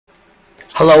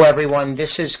Hello everyone, this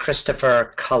is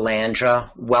Christopher Calandra.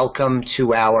 Welcome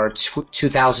to our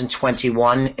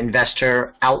 2021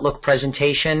 Investor Outlook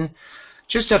presentation.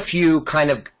 Just a few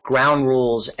kind of ground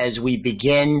rules as we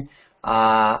begin.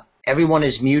 Everyone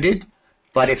is muted,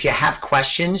 but if you have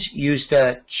questions, use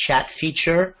the chat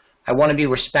feature. I want to be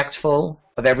respectful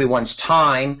of everyone's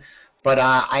time, but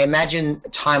I imagine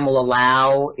time will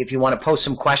allow. If you want to post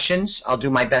some questions, I'll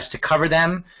do my best to cover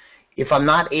them. If I'm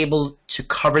not able to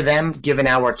cover them, given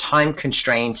our time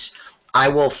constraints, I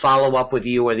will follow up with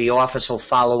you, or the office will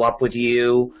follow up with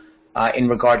you in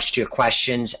regards to your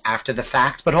questions after the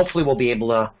fact. But hopefully we'll be able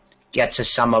to get to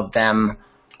some of them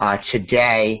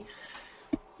today.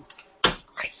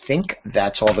 I think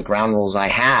that's all the ground rules I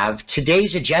have.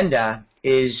 Today's agenda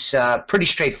is pretty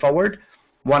straightforward.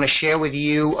 I want to share with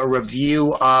you a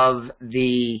review of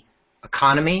the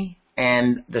economy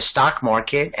and the stock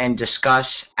market and discuss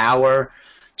our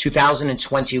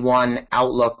 2021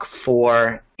 outlook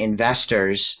for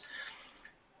investors.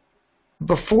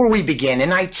 Before we begin,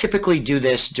 and I typically do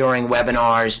this during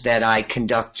webinars that I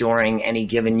conduct during any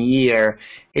given year,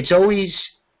 it's always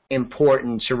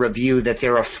important to review that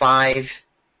there are 5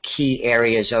 key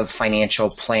areas of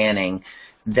financial planning.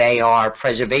 They are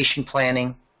preservation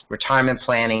planning, retirement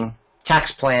planning,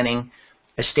 tax planning,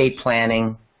 estate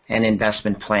planning, and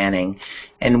investment planning.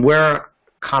 And we're a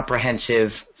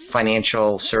comprehensive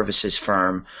financial services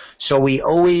firm, so we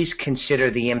always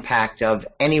consider the impact of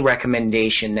any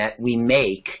recommendation that we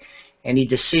make, any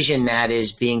decision that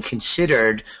is being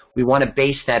considered. We want to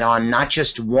base that on not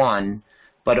just one,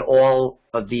 but all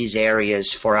of these areas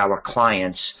for our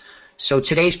clients. So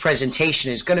today's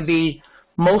presentation is going to be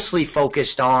mostly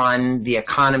focused on the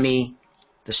economy,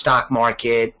 the stock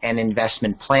market, and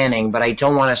investment planning, but I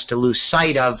don't want us to lose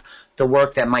sight of the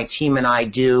work that my team and I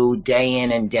do day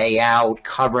in and day out,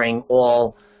 covering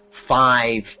all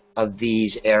 5 of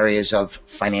these areas of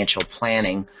financial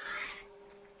planning.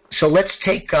 So let's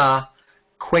take a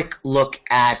quick look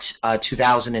at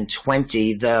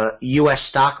 2020. The U.S.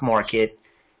 stock market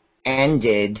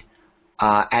ended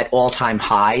at all-time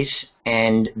highs,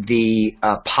 and the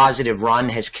positive run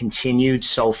has continued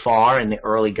so far in the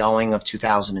early going of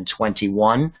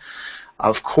 2021.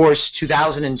 Of course,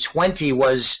 2020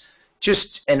 was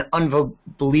just an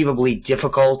unbelievably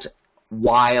difficult,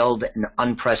 wild, and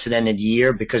unprecedented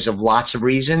year because of lots of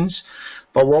reasons.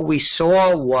 But what we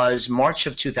saw was March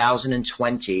of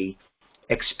 2020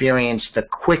 experienced the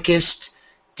quickest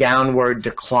downward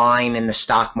decline in the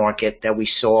stock market that we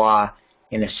saw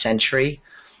in a century.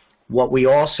 What we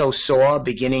also saw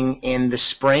beginning in the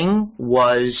spring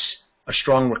was a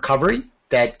strong recovery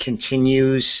that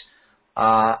continues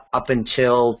up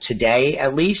until today,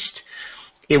 at least.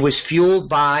 It was fueled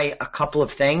by a couple of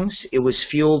things. It was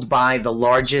fueled by the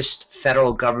largest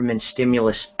federal government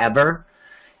stimulus ever.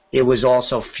 It was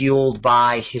also fueled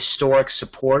by historic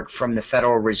support from the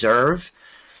Federal Reserve.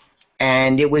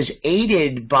 And it was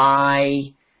aided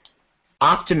by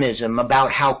optimism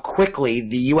about how quickly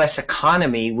the U.S.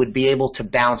 economy would be able to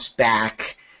bounce back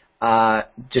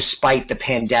despite the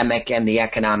pandemic and the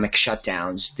economic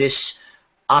shutdowns. This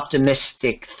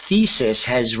optimistic thesis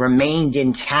has remained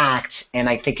intact, and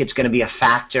I think it's going to be a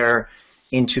factor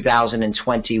in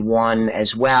 2021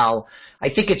 as well. I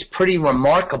think it's pretty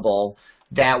remarkable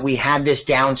that we had this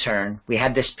downturn, we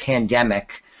had this pandemic,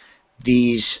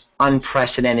 these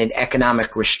unprecedented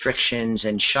economic restrictions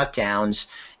and shutdowns,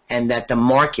 and that the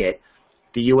market,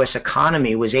 the U.S.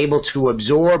 economy, was able to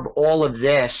absorb all of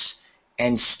this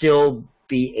and still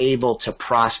be able to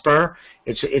prosper.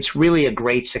 It's really a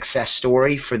great success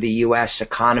story for the U.S.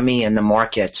 economy and the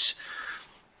markets.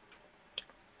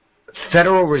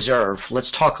 Federal Reserve,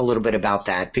 let's talk a little bit about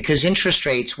that, because interest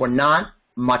rates were not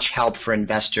much help for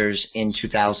investors in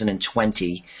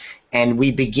 2020, and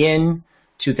we begin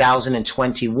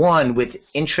 2021 with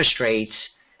interest rates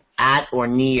at or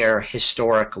near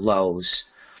historic lows.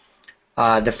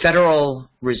 The Federal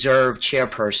Reserve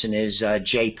chairperson is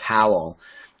Jay Powell,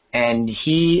 and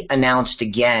he announced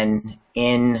again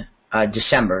in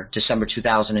December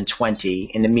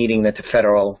 2020, in the meeting that the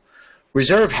Federal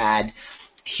Reserve had,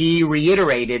 he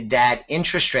reiterated that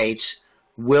interest rates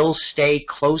will stay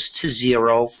close to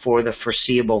zero for the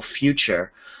foreseeable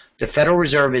future. The Federal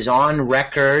Reserve is on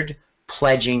record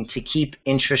pledging to keep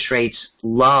interest rates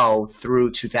low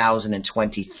through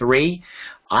 2023.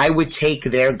 I would take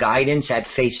their guidance at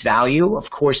face value. Of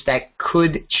course, that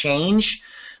could change,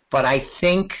 but I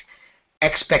think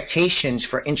expectations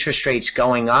for interest rates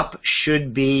going up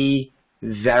should be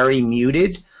very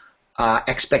muted.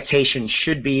 Expectations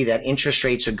should be that interest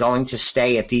rates are going to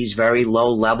stay at these very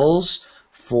low levels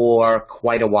for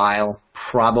quite a while,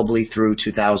 probably through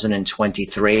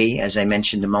 2023, as I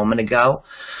mentioned a moment ago.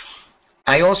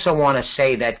 I also want to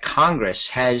say that Congress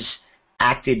has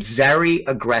acted very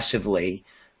aggressively.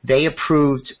 They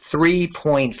approved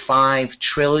 $3.5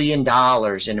 trillion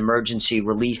in emergency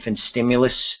relief and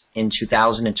stimulus in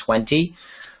 2020.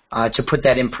 To put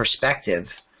that in perspective,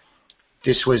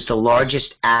 this was the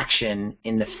largest action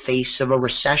in the face of a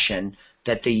recession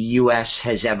that the U.S.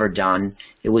 has ever done.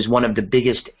 It was one of the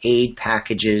biggest aid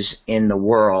packages in the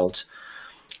world.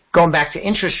 Going back to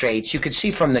interest rates, you could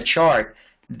see from the chart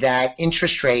that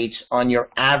interest rates on your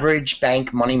average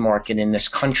bank money market in this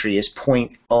country is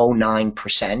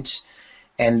 0.09%,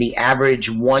 and the average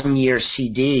one-year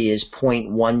CD is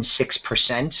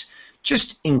 0.16%,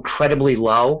 just incredibly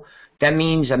low. That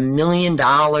means $1 million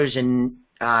in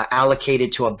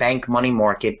allocated to a bank money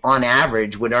market on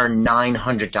average would earn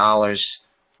 $900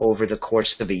 over the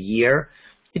course of a year.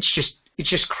 It's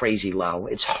just crazy low.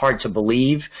 It's hard to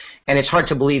believe, and it's hard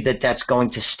to believe that that's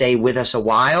going to stay with us a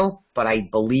while, but I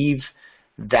believe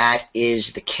that is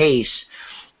the case.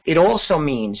 It also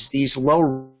means these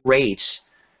low rates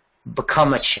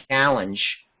become a challenge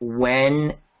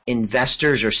when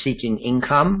investors are seeking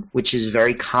income, which is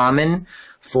very common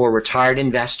for retired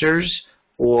investors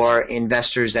or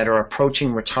investors that are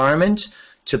approaching retirement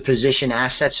to position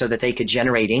assets so that they could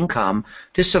generate income.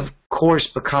 This, of course,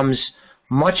 becomes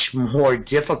much more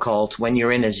difficult when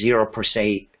you're in a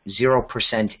 0%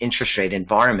 interest rate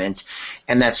environment,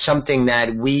 and that's something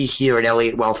that we here at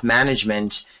Elliott Wealth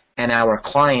Management and our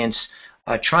clients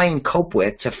try and cope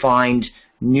with to find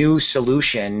new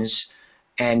solutions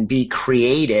and be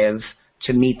creative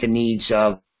to meet the needs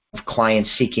of clients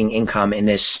seeking income in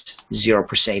this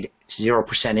 0%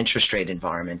 interest rate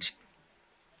environment.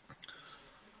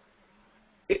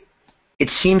 It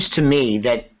seems to me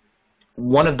that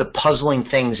one of the puzzling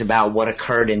things about what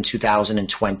occurred in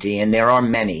 2020, and there are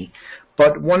many,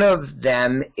 but one of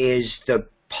them is the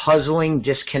puzzling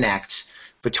disconnect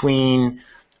between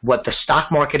what the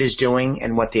stock market is doing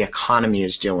and what the economy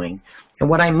is doing. And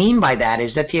what I mean by that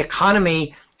is that the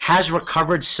economy has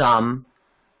recovered some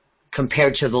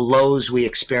compared to the lows we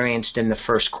experienced in the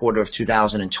first quarter of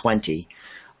 2020.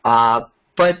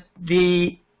 But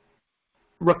the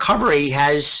recovery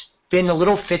has been a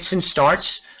little fits and starts.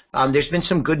 There's been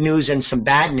some good news and some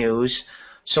bad news.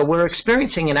 So we're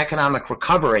experiencing an economic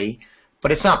recovery,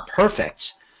 but it's not perfect.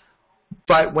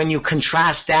 But when you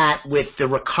contrast that with the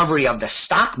recovery of the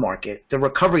stock market, the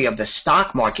recovery of the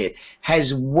stock market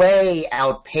has way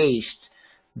outpaced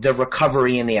the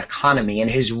recovery in the economy and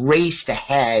has raced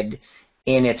ahead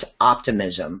in its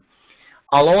optimism.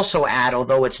 I'll also add,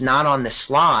 although it's not on the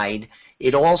slide,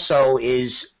 it also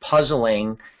is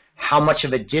puzzling how much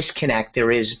of a disconnect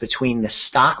there is between the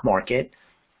stock market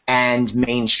and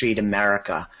Main Street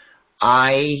America.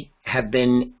 I have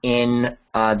been in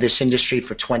this industry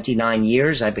for 29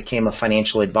 years. I became a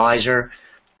financial advisor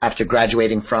after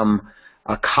graduating from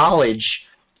college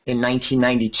in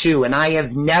 1992, and I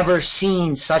have never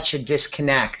seen such a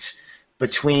disconnect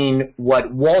between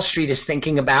what Wall Street is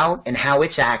thinking about and how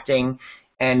it's acting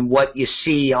and what you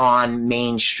see on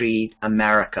Main Street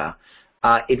America.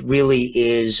 It really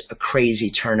is a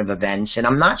crazy turn of events, and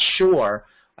I'm not sure.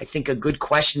 I think a good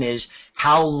question is,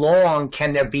 how long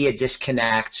can there be a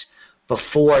disconnect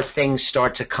before things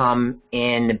start to come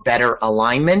in better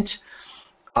alignment?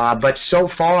 But so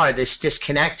far, this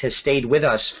disconnect has stayed with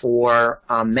us for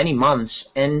many months,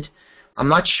 and I'm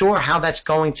not sure how that's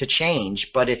going to change,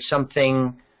 but it's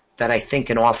something that I think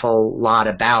an awful lot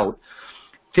about.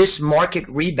 This market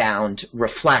rebound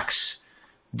reflects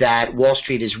that Wall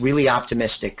Street is really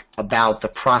optimistic about the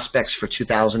prospects for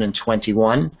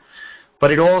 2021,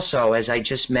 but it also, as I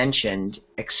just mentioned,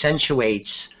 accentuates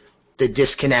the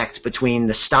disconnect between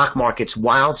the stock market's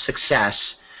wild success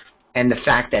and the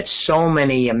fact that so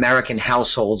many American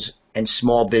households and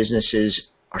small businesses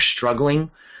are struggling.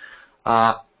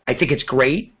 I think it's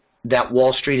great that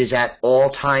Wall Street is at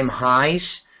all-time highs.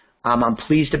 I'm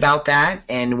pleased about that,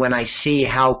 and when I see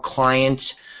how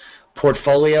clients'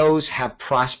 portfolios have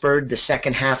prospered the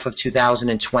second half of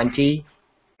 2020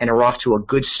 and are off to a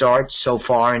good start so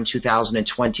far in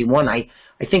 2021, I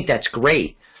think that's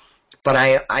great. But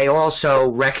I also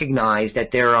recognize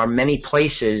that there are many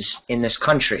places in this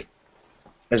country,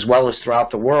 as well as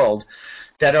throughout the world,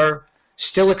 that are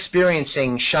still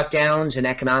experiencing shutdowns and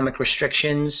economic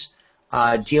restrictions,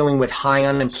 dealing with high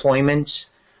unemployment,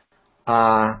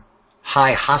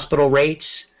 high hospital rates,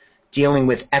 dealing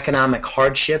with economic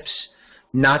hardships,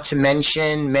 not to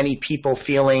mention many people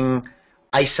feeling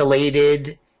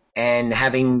isolated and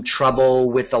having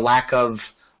trouble with the lack of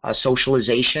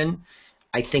socialization.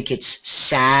 I think it's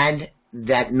sad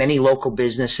that many local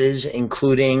businesses,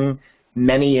 including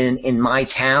many in my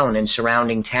town and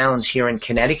surrounding towns here in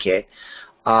Connecticut,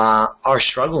 are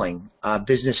struggling.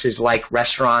 Businesses like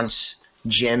restaurants,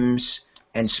 gyms,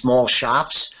 and small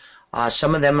shops,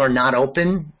 some of them are not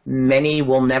open. Many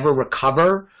will never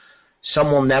recover.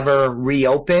 Some will never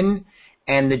reopen.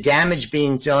 And the damage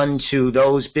being done to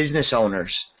those business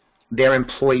owners, their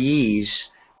employees,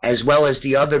 as well as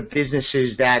the other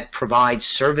businesses that provide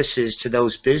services to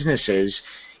those businesses,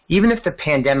 even if the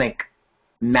pandemic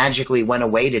magically went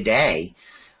away today,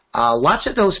 lots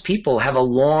of those people have a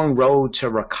long road to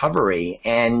recovery,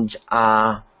 and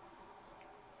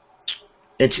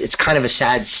it's kind of a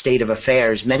sad state of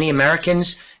affairs. Many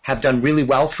Americans have done really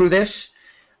well through this,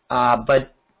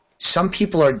 but some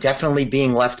people are definitely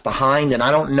being left behind, and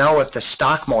I don't know if the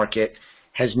stock market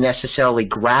has necessarily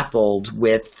grappled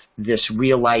with this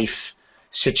real-life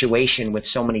situation with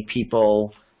so many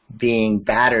people being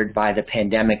battered by the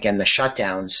pandemic and the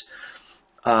shutdowns.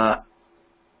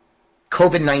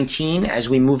 COVID-19, as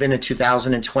we move into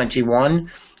 2021,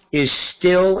 is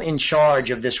still in charge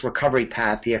of this recovery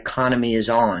path the economy is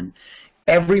on.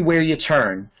 Everywhere you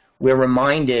turn, we're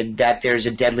reminded that there's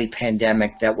a deadly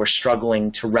pandemic that we're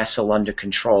struggling to wrestle under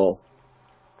control.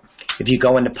 If you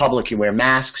go into public, you wear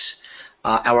masks.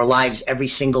 Our lives every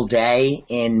single day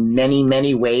in many,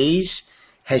 many ways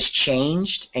has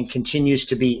changed and continues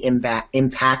to be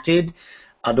impacted.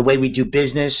 The way we do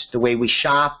business, the way we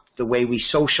shop, the way we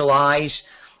socialize,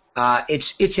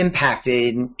 it's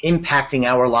impacting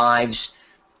our lives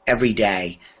every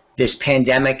day. This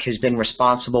pandemic has been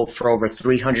responsible for over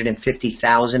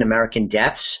 350,000 American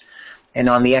deaths, and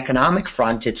on the economic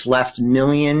front, it's left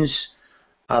millions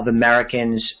of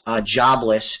Americans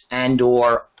jobless and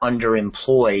or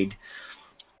underemployed.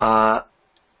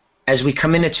 As we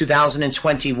come into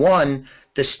 2021,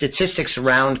 the statistics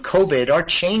around COVID are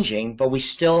changing, but we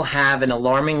still have an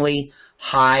alarmingly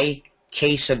high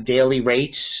case of daily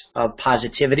rates of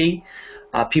positivity.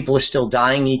 People are still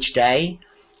dying each day.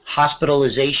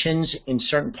 Hospitalizations in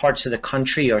certain parts of the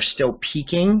country are still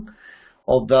peaking,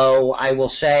 although I will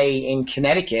say in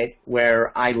Connecticut,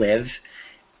 where I live,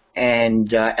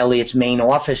 and Elliott's main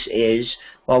office is,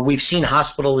 well, we've seen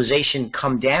hospitalization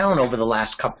come down over the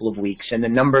last couple of weeks, and the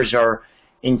numbers are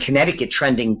in Connecticut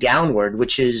trending downward,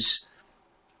 which is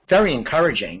very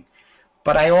encouraging.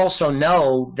 But I also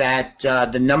know that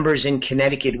the numbers in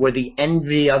Connecticut were the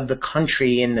envy of the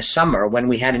country in the summer when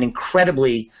we had an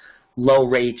incredibly low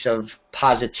rates of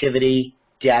positivity,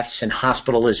 deaths, and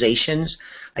hospitalizations.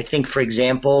 I think, for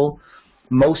example,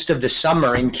 most of the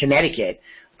summer in Connecticut,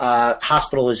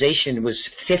 hospitalization was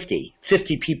 50.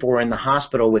 50 people were in the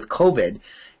hospital with COVID.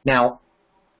 Now,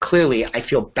 clearly, I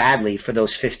feel badly for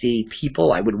those 50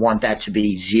 people. I would want that to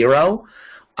be zero.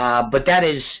 But that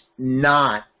is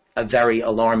not a very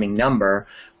alarming number.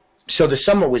 So the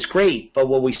summer was great, but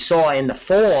what we saw in the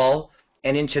fall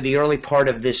and into the early part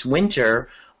of this winter,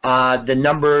 the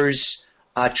numbers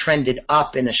trended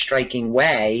up in a striking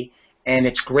way, and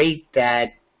it's great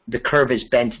that the curve is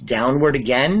bent downward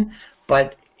again,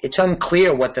 but it's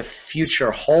unclear what the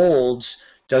future holds.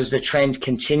 Does the trend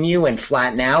continue and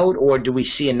flatten out, or do we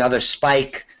see another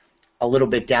spike a little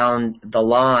bit down the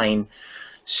line?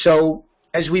 So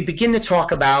as we begin to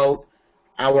talk about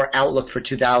our outlook for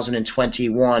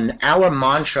 2021, our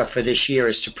mantra for this year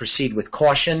is to proceed with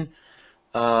caution.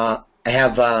 I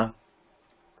have,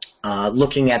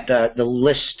 looking at the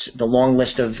long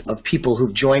list of people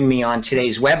who've joined me on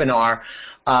today's webinar,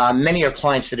 many are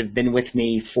clients that have been with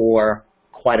me for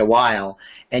quite a while.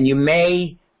 And you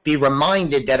may be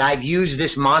reminded that I've used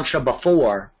this mantra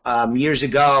before. Years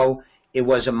ago, it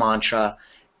was a mantra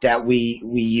that we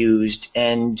used,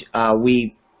 and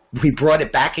we brought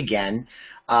it back again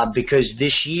because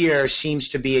this year seems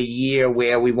to be a year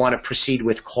where we want to proceed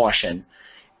with caution.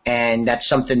 And that's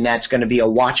something that's going to be a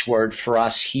watchword for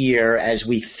us here as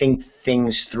we think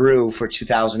things through for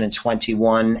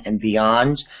 2021 and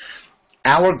beyond.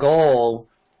 Our goal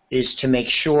is to make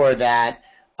sure that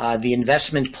the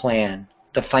investment plan,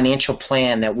 the financial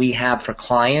plan that we have for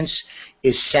clients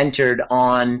is centered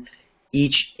on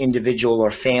each individual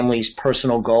or family's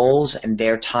personal goals and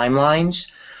their timelines.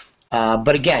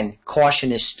 But again,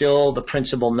 caution is still the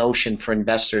principal notion for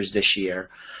investors this year.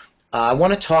 I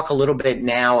want to talk a little bit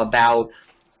now about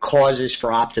causes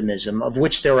for optimism, of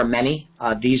which there are many.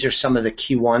 These are some of the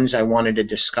key ones I wanted to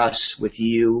discuss with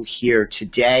you here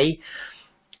today.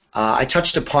 I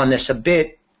touched upon this a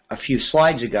bit a few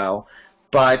slides ago,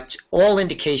 but all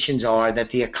indications are that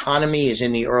the economy is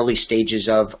in the early stages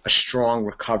of a strong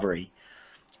recovery.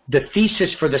 The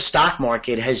thesis for the stock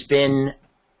market has been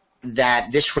that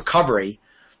this recovery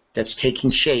that's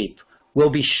taking shape will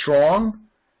be strong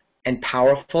and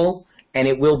powerful, and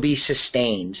it will be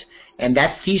sustained. And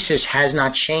that thesis has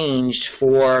not changed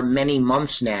for many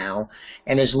months now.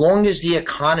 And as long as the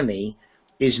economy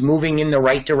is moving in the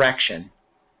right direction,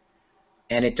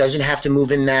 and it doesn't have to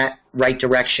move in that right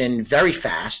direction very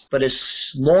fast, but as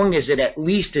long as it at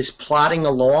least is plodding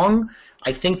along,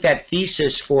 I think that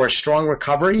thesis for a strong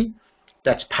recovery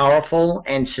that's powerful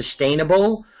and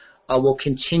sustainable will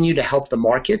continue to help the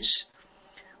markets.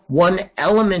 One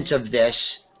element of this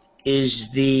is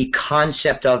the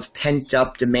concept of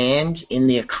pent-up demand in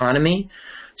the economy.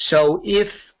 So if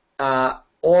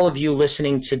all of you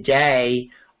listening today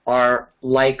are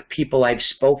like people I've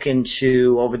spoken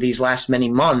to over these last many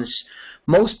months,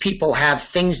 most people have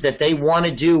things that they want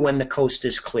to do when the coast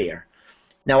is clear.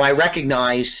 Now, I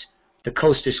recognize the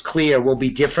coast is clear will be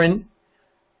different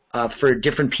for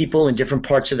different people in different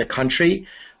parts of the country,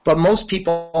 but most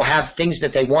people have things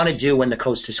that they want to do when the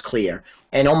coast is clear.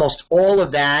 And almost all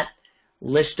of that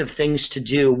list of things to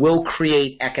do will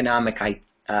create economic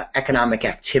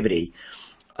activity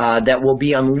that will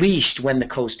be unleashed when the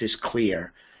coast is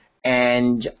clear.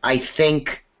 And I think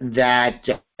that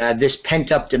this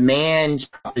pent-up demand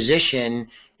proposition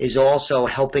is also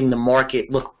helping the market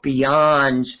look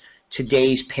beyond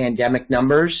today's pandemic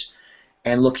numbers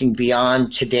and looking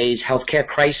beyond today's healthcare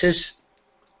crisis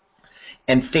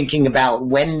and thinking about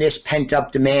when this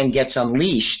pent-up demand gets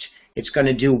unleashed, it's going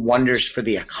to do wonders for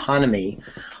the economy.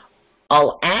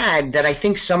 I'll add that I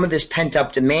think some of this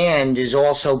pent-up demand is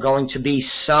also going to be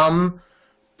some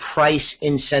price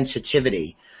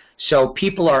insensitivity. So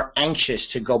people are anxious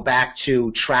to go back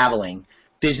to traveling.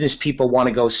 Business people want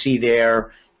to go see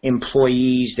their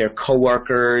employees, their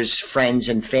coworkers, friends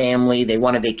and family. They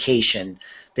want a vacation.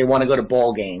 They want to go to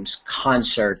ball games,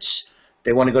 concerts.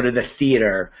 They want to go to the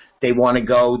theater. They want to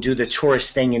go do the tourist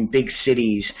thing in big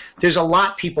cities. There's a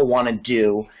lot people want to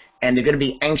do, and they're going to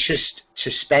be anxious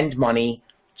to spend money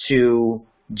to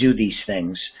do these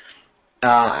things.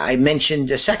 I mentioned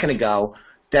a second ago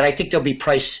that I think they'll be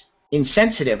price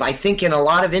insensitive. I think in a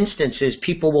lot of instances,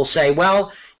 people will say,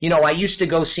 well, you know, I used to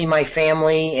go see my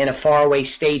family in a faraway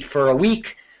state for a week,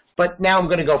 but now I'm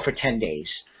going to go for 10 days.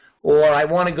 Or I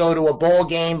want to go to a ball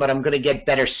game, but I'm going to get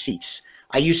better seats.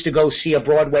 I used to go see a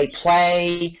Broadway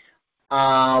play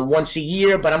once a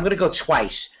year, but I'm going to go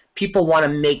twice. People want to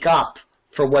make up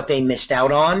for what they missed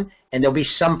out on, and there'll be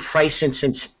some price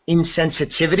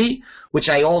insensitivity, which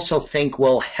I also think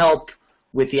will help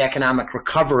with the economic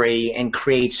recovery and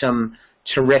create some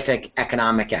terrific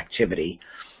economic activity.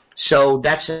 So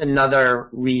that's another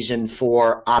reason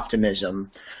for optimism.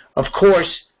 Of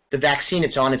course, the vaccine,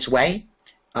 it's on its way.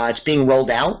 It's being rolled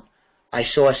out. I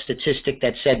saw a statistic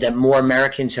that said that more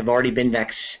Americans have already been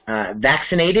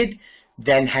vaccinated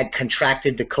than had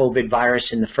contracted the COVID virus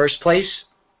in the first place.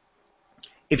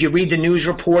 If you read the news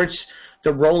reports,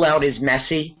 the rollout is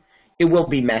messy. It will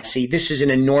be messy. This is an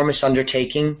enormous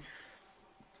undertaking.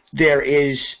 There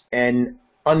is an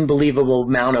unbelievable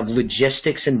amount of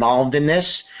logistics involved in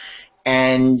this,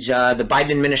 and the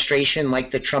Biden administration,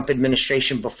 like the Trump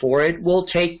administration before it, will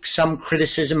take some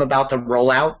criticism about the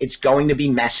rollout. It's going to be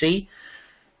messy.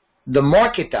 The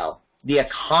market, though, the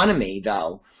economy,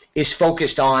 though, is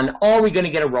focused on, are we going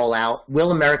to get a rollout?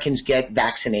 Will Americans get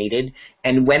vaccinated?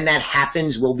 And when that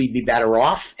happens, will we be better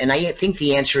off? And I think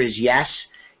the answer is yes,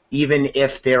 even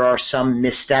if there are some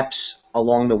missteps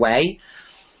along the way.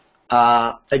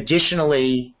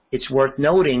 Additionally, it's worth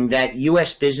noting that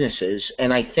U.S. businesses,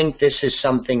 and I think this is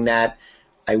something that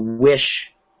I wish,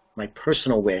 my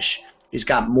personal wish, has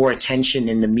got more attention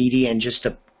in the media and just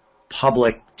the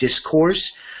public discourse,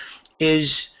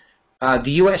 is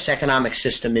the U.S. economic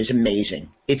system is amazing.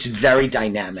 It's very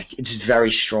dynamic. It's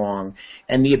very strong.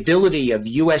 And the ability of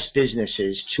U.S.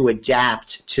 businesses to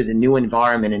adapt to the new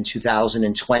environment in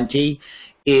 2020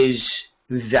 is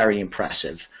very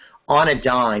impressive. On a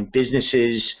dime,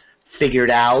 businesses figured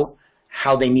out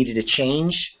how they needed to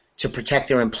change to protect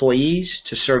their employees,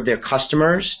 to serve their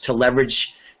customers, to leverage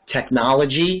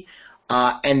technology.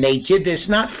 And they did this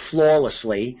not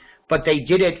flawlessly, but they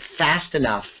did it fast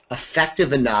enough,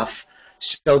 effective enough,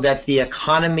 so that the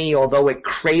economy, although it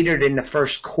cratered in the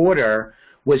first quarter,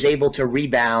 was able to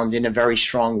rebound in a very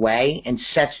strong way and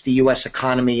sets the U.S.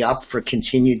 economy up for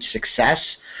continued success.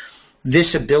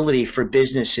 This ability for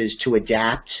businesses to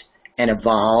adapt and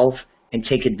evolve and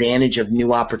take advantage of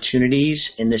new opportunities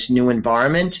in this new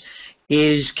environment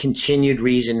is continued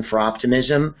reason for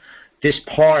optimism. This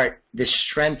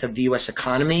strength of the U.S.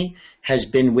 economy has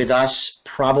been with us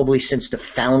probably since the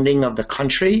founding of the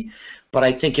country, but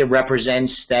I think it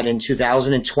represents that in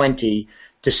 2020,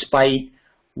 despite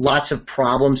lots of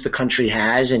problems the country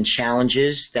has and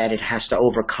challenges that it has to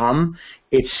overcome,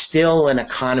 it's still an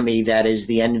economy that is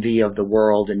the envy of the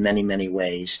world in many, many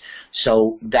ways.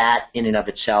 So that in and of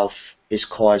itself is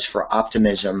cause for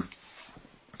optimism.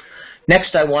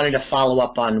 Next, I wanted to follow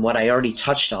up on what I already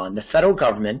touched on. The federal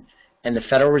government and the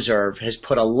Federal Reserve has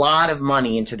put a lot of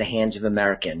money into the hands of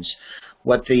Americans.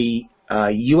 What the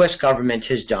U.S. government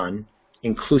has done,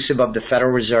 inclusive of the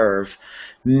Federal Reserve,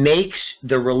 makes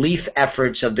the relief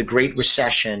efforts of the Great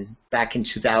Recession back in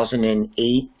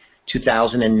 2008,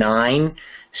 2009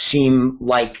 seem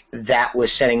like that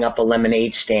was setting up a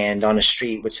lemonade stand on a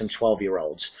street with some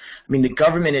 12-year-olds. I mean, the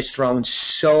government has thrown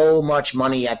so much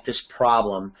money at this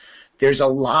problem. There's a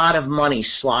lot of money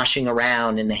sloshing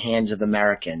around in the hands of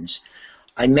Americans.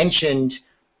 I mentioned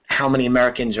how many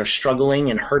Americans are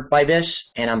struggling and hurt by this,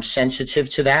 and I'm sensitive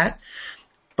to that.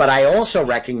 But I also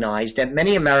recognize that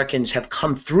many Americans have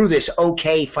come through this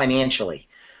okay financially.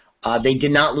 They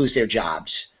did not lose their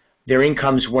jobs. Their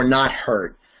incomes were not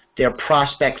hurt. Their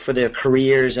prospect for their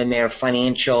careers and their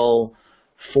financial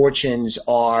fortunes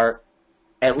are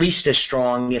at least as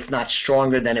strong, if not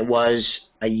stronger, than it was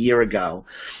a year ago.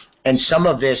 And some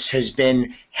of this has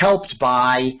been helped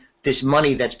by this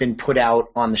money that's been put out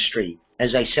on the street.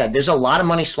 As I said, there's a lot of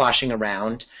money sloshing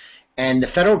around, and the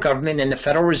federal government and the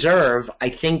Federal Reserve,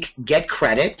 I think, get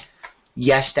credit.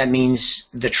 Yes, that means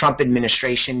the Trump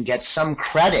administration gets some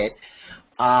credit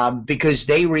because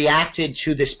they reacted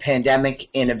to this pandemic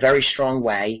in a very strong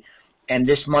way, and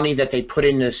this money that they put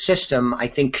in the system, I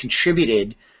think,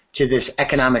 contributed to this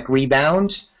economic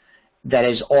rebound that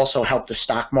has also helped the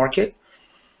stock market.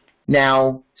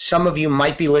 Now, some of you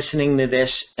might be listening to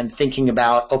this and thinking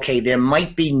about, okay, there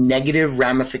might be negative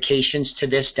ramifications to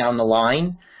this down the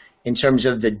line in terms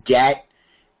of the debt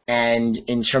and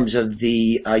in terms of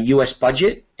the U.S.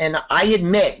 budget. And I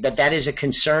admit that that is a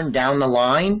concern down the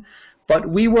line, but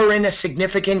we were in a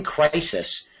significant crisis,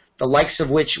 the likes of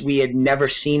which we had never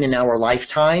seen in our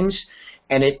lifetimes,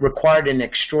 and it required an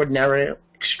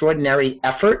extraordinary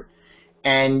effort,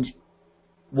 and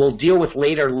we'll deal with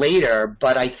later,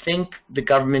 but I think the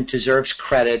government deserves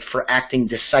credit for acting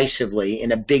decisively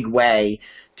in a big way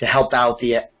to help out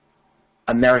the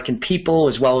American people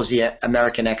as well as the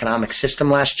American economic system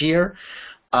last year.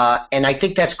 And I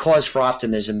think that's cause for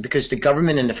optimism because the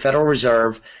government and the Federal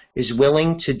Reserve is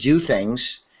willing to do things,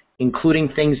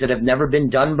 including things that have never been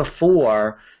done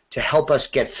before, to help us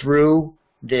get through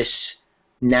this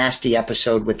nasty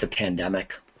episode with the pandemic.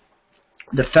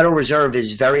 The Federal Reserve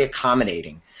is very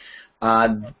accommodating.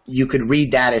 You could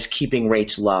read that as keeping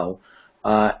rates low.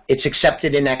 It's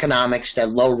accepted in economics that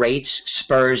low rates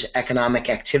spurs economic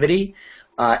activity.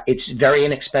 It's very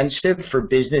inexpensive for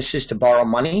businesses to borrow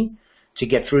money to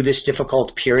get through this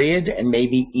difficult period and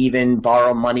maybe even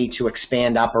borrow money to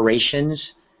expand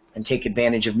operations and take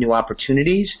advantage of new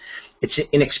opportunities. It's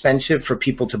inexpensive for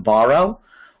people to borrow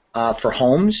for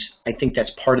homes. I think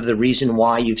that's part of the reason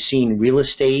why you've seen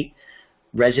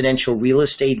residential real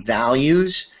estate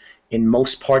values in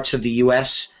most parts of the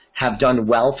U.S. have done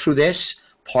well through this.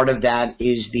 Part of that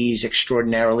is these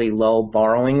extraordinarily low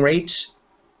borrowing rates.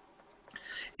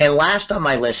 And last on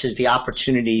my list is the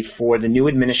opportunity for the new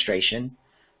administration,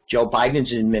 Joe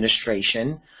Biden's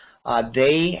administration.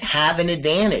 They have an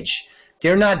advantage.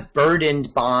 They're not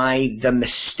burdened by the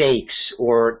mistakes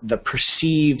or the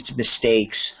perceived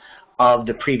mistakes of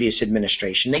the previous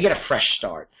administration. They get a fresh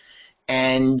start.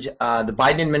 And the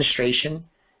Biden administration,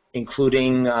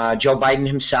 including Joe Biden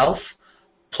himself,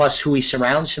 plus who he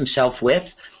surrounds himself with,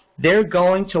 they're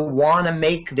going to want to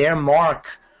make their mark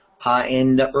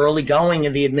in the early going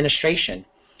of the administration.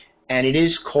 And it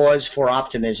is cause for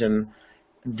optimism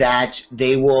that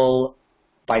they will,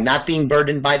 by not being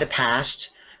burdened by the past,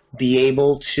 be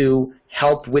able to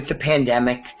help with the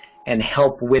pandemic and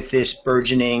help with this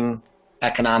burgeoning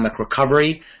economic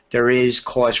recovery. There is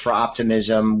cause for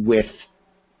optimism with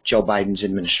Joe Biden's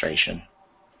administration.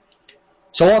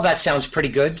 So all that sounds pretty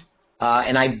good,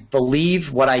 and I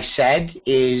believe what I said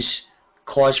is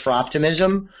cause for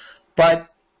optimism, but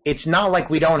it's not like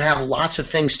we don't have lots of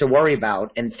things to worry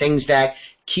about and things that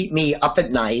keep me up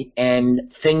at night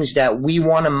and things that we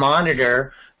want to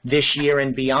monitor this year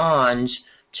and beyond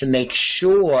to make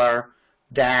sure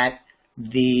that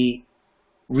the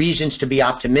reasons to be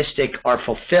optimistic are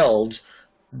fulfilled.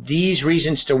 These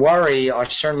reasons to worry are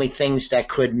certainly things that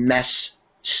could mess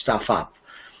stuff up.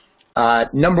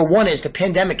 Number one is the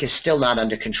pandemic is still not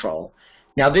under control.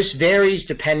 Now, this varies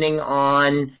depending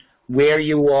on where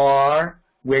you are,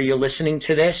 where you're listening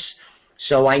to this.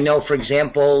 So I know, for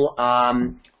example,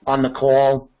 on the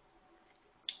call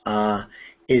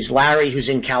is Larry, who's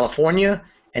in California,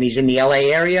 and he's in the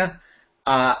LA area.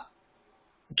 uh,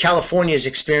 California is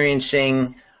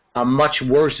experiencing a much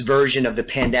worse version of the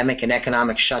pandemic and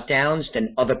economic shutdowns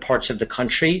than other parts of the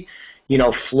country. You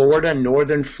know, Florida,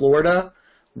 northern Florida,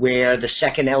 where the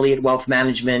second Elliott Wealth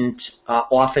Management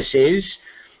office is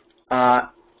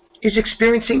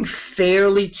experiencing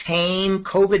fairly tame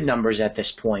COVID numbers at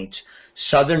this point.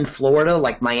 Southern Florida,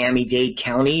 like Miami-Dade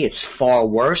County, it's far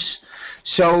worse.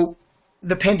 So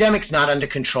the pandemic's not under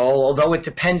control, although it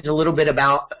depends a little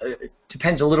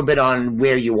bit on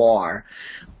where you are.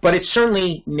 But it's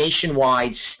certainly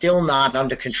nationwide still not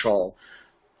under control.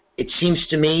 It seems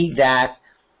to me that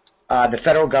the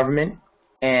federal government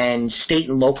and state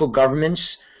and local governments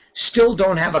still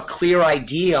don't have a clear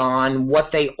idea on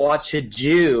what they ought to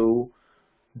do,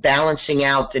 balancing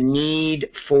out the need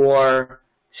for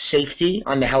safety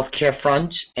on the healthcare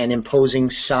front and imposing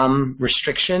some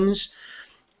restrictions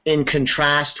in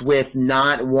contrast with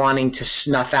not wanting to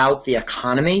snuff out the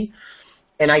economy.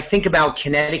 And I think about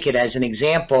Connecticut as an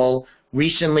example.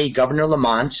 Recently, Governor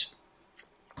Lamont,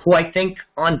 who I think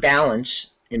on balance,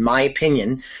 in my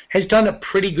opinion, has done a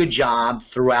pretty good job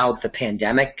throughout the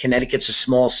pandemic. Connecticut's a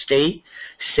small state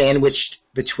sandwiched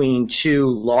between two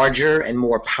larger and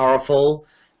more powerful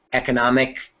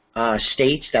economic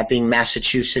states, that being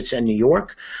Massachusetts and New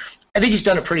York. I think he's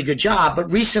done a pretty good job, but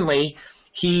recently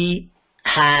he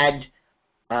had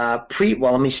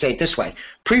let me say it this way.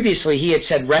 Previously, he had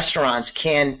said restaurants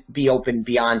can't be open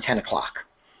beyond 10 o'clock.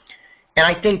 And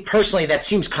I think personally that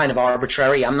seems kind of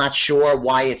arbitrary. I'm not sure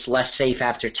why it's less safe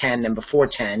after 10 than before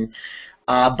 10.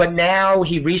 But now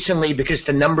he recently, because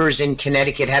the numbers in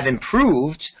Connecticut have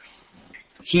improved,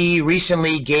 he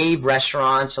recently gave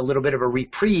restaurants a little bit of a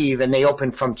reprieve, and they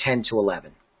opened from 10 to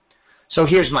 11. So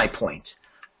here's my point.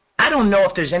 I don't know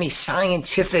if there's any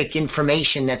scientific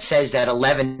information that says that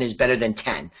 11 is better than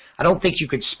 10. I don't think you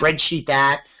could spreadsheet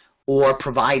that or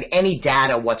provide any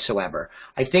data whatsoever.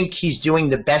 I think he's doing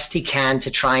the best he can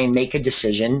to try and make a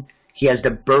decision. He has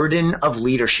the burden of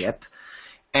leadership,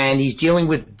 and he's dealing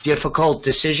with difficult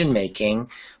decision-making.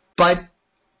 But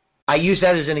I use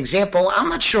that as an example. I'm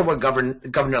not sure what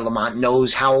Governor Lamont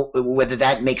knows whether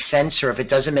that makes sense or if it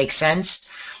doesn't make sense.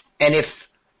 And if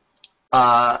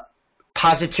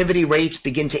positivity rates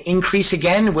begin to increase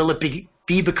again, will it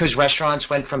be because restaurants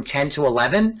went from 10 to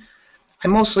 11? I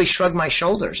mostly shrug my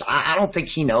shoulders. I don't think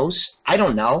he knows. I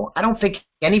don't know. I don't think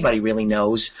anybody really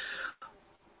knows.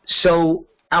 So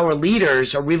our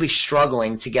leaders are really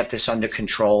struggling to get this under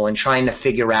control and trying to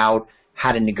figure out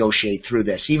how to negotiate through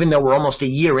this. Even though we're almost a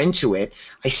year into it,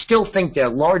 I still think they're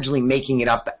largely making it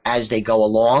up as they go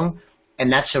along,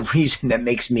 and that's a reason that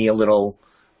makes me a little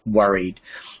worried.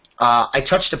 I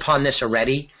touched upon this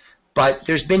already, but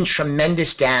there's been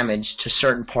tremendous damage to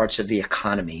certain parts of the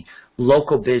economy.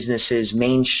 Local businesses,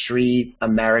 Main Street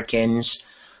Americans,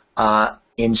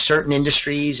 in certain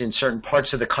industries, in certain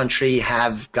parts of the country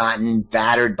have gotten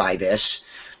battered by this.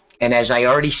 And as I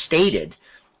already stated,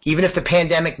 even if the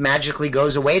pandemic magically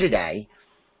goes away today,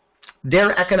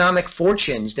 their economic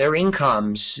fortunes, their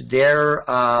incomes, their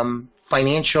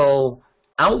financial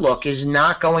outlook is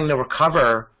not going to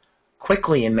recover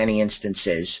quickly in many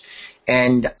instances.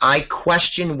 And I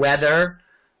question whether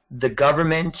the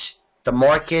government, the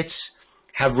markets,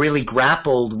 have really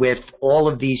grappled with all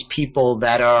of these people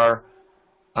that are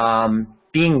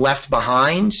being left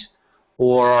behind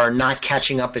or are not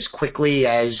catching up as quickly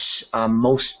as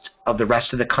most of the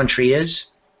rest of the country is.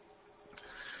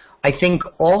 I think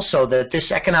also that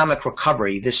this economic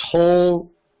recovery, this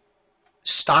whole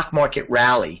stock market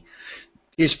rally,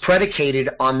 is predicated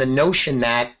on the notion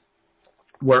that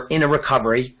we're in a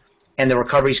recovery, and the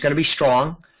recovery is going to be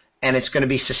strong, and it's going to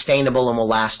be sustainable and will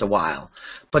last a while.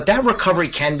 But that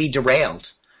recovery can be derailed.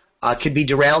 Could be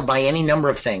derailed by any number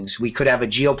of things. We could have a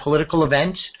geopolitical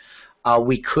event.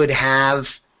 We could have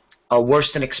a worse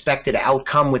than expected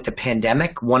outcome with the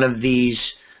pandemic. One of these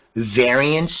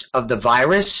variants of the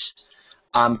virus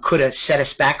could have set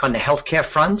us back on the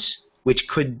healthcare front, which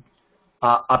could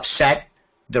upset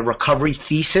the recovery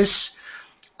thesis.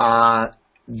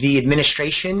 The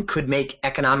administration could make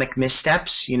economic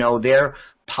missteps. You know, their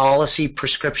policy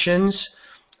prescriptions,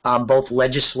 both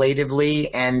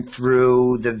legislatively and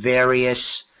through the various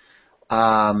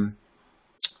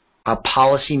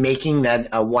policy making that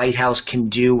a White House can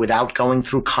do without going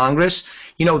through Congress,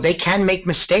 you know, they can make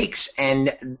mistakes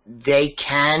and they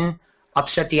can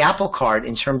upset the apple cart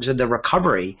in terms of the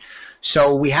recovery.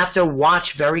 So we have to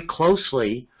watch very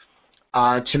closely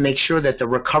to make sure that the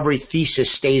recovery thesis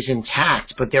stays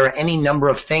intact. But there are any number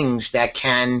of things that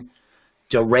can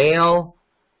derail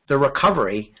the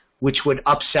recovery, which would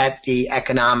upset the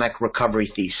economic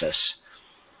recovery thesis.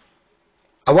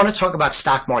 I want to talk about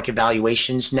stock market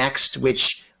valuations next, which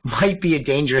might be a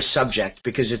dangerous subject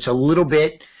because it's a little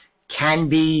bit, can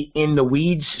be in the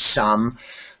weeds some,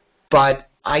 but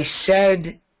I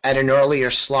said at an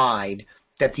earlier slide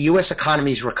that the U.S.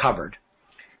 economy's recovered,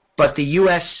 but the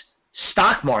U.S.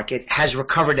 stock market has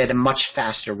recovered at a much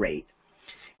faster rate.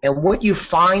 And what you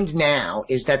find now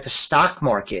is that the stock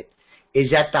market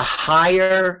is at the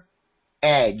higher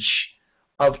edge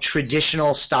of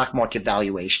traditional stock market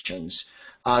valuations.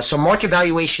 So market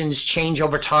valuations change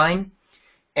over time.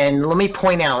 And let me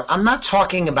point out, I'm not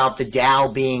talking about the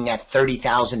Dow being at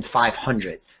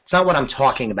 30,500. It's not what I'm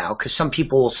talking about, because some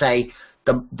people will say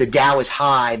the Dow is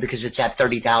high because it's at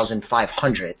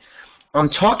 30,500. I'm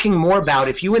talking more about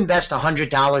if you invest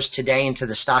 $100 today into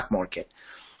the stock market,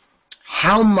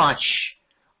 how much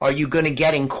are you going to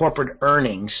get in corporate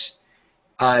earnings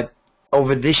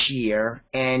over this year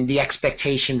and the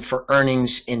expectation for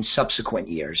earnings in subsequent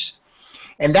years?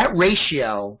 And that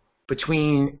ratio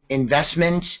between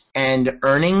investment and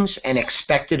earnings and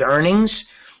expected earnings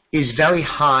is very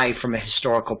high from a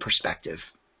historical perspective.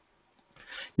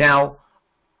 Now,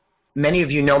 many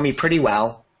of you know me pretty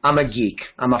well. I'm a geek.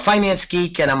 I'm a finance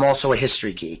geek, and I'm also a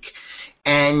history geek.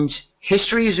 And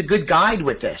history is a good guide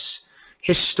with this.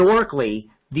 Historically,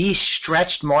 these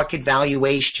stretched market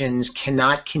valuations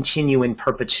cannot continue in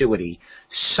perpetuity.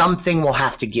 Something will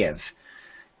have to give.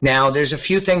 Now, there's a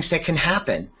few things that can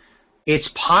happen. It's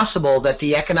possible that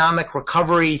the economic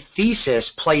recovery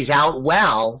thesis plays out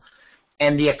well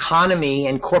and the economy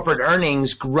and corporate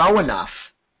earnings grow enough,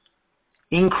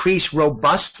 increase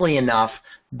robustly enough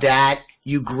that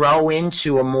you grow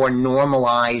into a more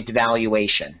normalized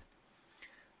valuation.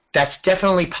 That's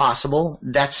definitely possible.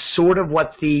 That's sort of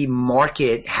what the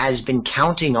market has been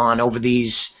counting on over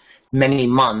these many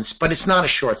months, but it's not a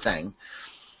sure thing.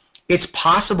 It's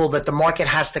possible that the market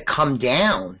has to come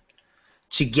down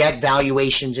to get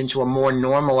valuations into a more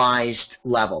normalized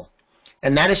level.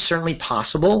 And that is certainly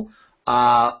possible.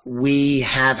 We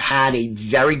have had a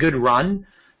very good run.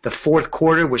 The fourth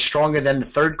quarter was stronger than the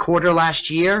third quarter last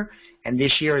year, and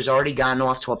this year has already gotten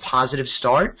off to a positive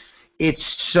start. It's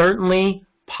certainly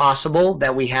possible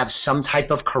that we have some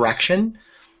type of correction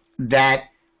that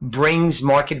brings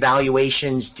market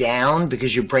valuations down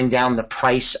because you bring down the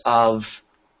price of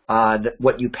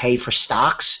what you pay for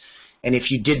stocks. And if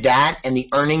you did that and the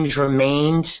earnings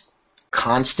remained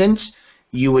constant,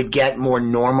 you would get more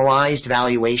normalized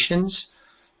valuations.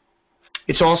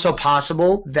 It's also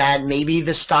possible that maybe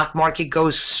the stock market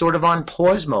goes sort of on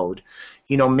pause mode.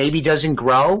 You know, maybe doesn't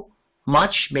grow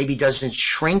much, maybe doesn't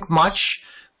shrink much,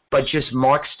 but just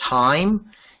marks time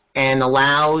and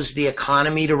allows the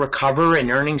economy to recover and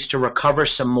earnings to recover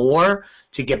some more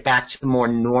to get back to more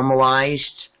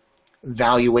normalized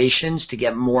valuations, to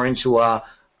get more into a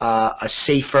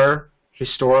safer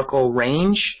historical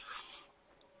range.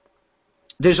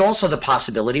 There's also the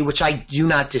possibility, which I do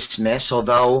not dismiss,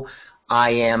 although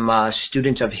I am a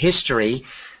student of history,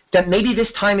 that maybe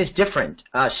this time is different.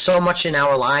 So much in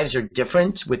our lives are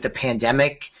different with the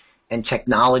pandemic and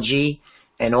technology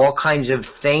and all kinds of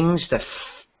things.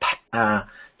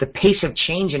 The pace of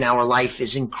change in our life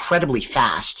is incredibly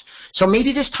fast. So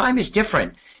maybe this time is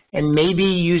different. And maybe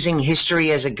using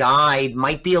history as a guide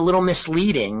might be a little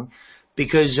misleading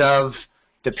because of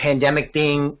the pandemic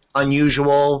being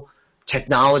unusual,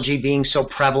 technology being so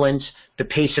prevalent, the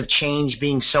pace of change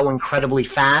being so incredibly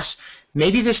fast.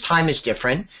 Maybe this time is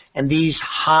different, and these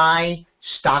high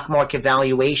stock market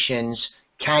valuations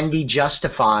can be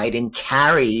justified and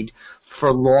carried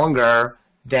for longer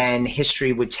than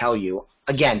history would tell you.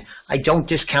 Again, I don't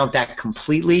discount that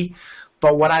completely,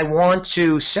 but what I want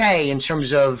to say in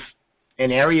terms of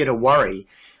an area to worry,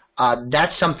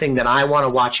 that's something that I want to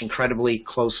watch incredibly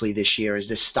closely this year, is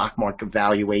this stock market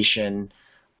valuation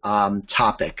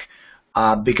topic,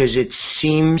 because it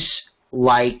seems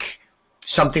like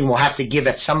something will have to give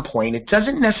at some point. It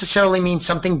doesn't necessarily mean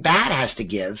something bad has to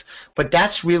give, but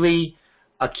that's really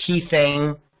a key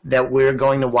thing that we're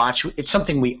going to watch. It's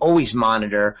something we always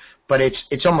monitor, but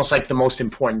it's almost like the most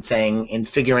important thing in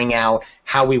figuring out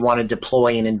how we want to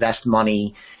deploy and invest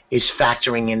money is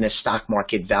factoring in the stock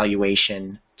market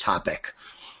valuation topic.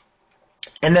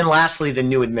 And then lastly, the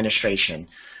new administration.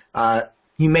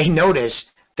 You may notice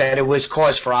that it was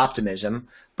cause for optimism,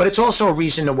 but it's also a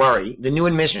reason to worry. The new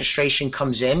administration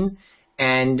comes in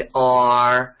and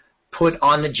are put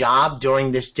on the job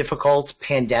during this difficult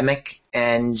pandemic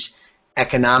and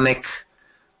economic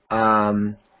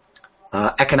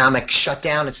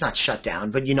shutdown. It's not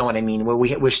shutdown, but you know what I mean, where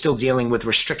we're still dealing with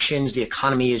restrictions. The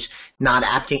economy is not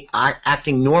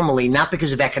acting normally, not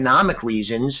because of economic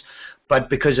reasons, but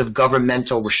because of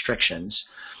governmental restrictions.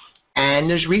 And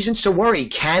there's reasons to worry.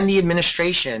 Can the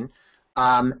administration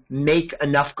make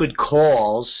enough good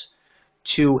calls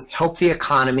to help the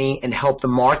economy and help the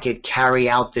market carry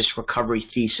out this recovery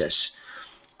thesis?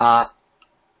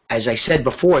 As I said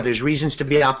before, there's reasons to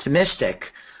be optimistic,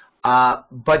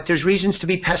 but there's reasons to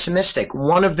be pessimistic.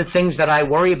 One of the things that I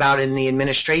worry about in the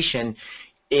administration,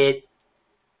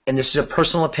 and this is a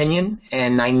personal opinion,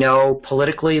 and I know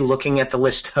politically, looking at the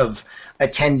list of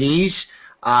attendees,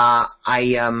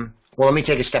 well, let me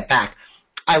take a step back.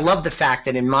 I love the fact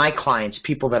that in my clients,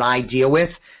 people that I deal with,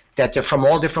 that they're from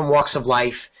all different walks of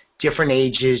life, different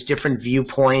ages, different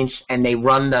viewpoints, and they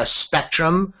run the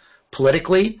spectrum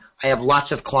politically. I have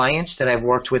lots of clients that I've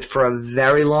worked with for a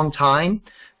very long time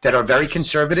that are very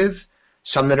conservative,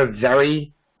 some that are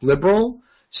very liberal,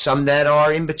 some that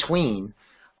are in between.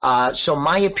 So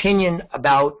my opinion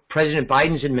about President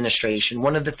Biden's administration,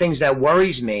 one of the things that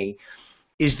worries me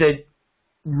is the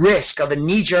risk of a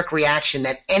knee-jerk reaction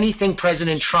that anything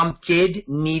President Trump did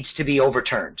needs to be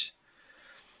overturned.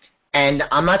 And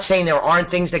I'm not saying there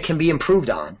aren't things that can be improved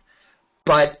on,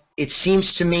 but it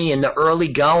seems to me in the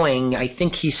early going, I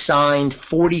think he signed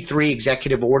 43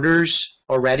 executive orders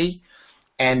already,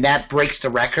 and that breaks the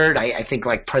record. I think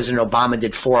like President Obama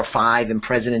did 4 or 5, and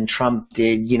President Trump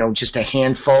did, just a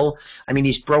handful. I mean,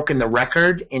 he's broken the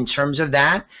record in terms of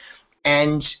that,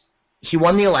 and he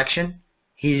won the election.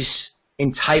 He's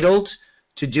entitled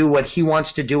to do what he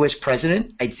wants to do as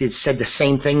president. I said the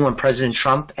same thing when President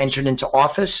Trump entered into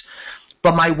office.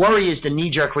 But my worry is the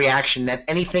knee-jerk reaction that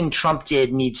anything Trump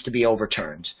did needs to be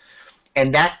overturned.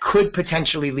 And that could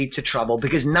potentially lead to trouble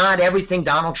because not everything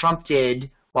Donald Trump did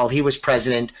while he was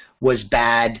president was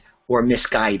bad or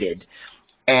misguided.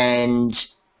 And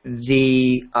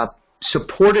the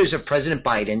supporters of President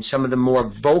Biden, some of the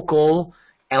more vocal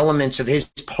elements of his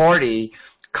party,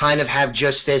 kind of have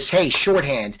just this, hey,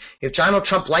 shorthand. If Donald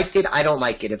Trump liked it, I don't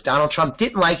like it. If Donald Trump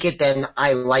didn't like it, then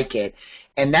I like it.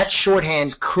 And that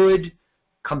shorthand could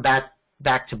come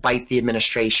back to bite the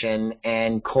administration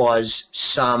and cause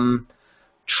some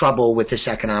trouble with this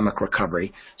economic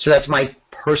recovery. So that's my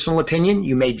personal opinion.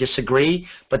 You may disagree,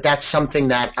 but that's something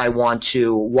that I want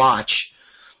to watch.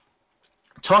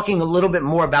 Talking a little bit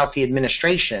more about the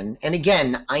administration, and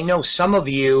again, I know some of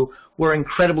you were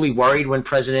incredibly worried when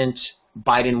President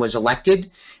Biden was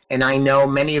elected, and I know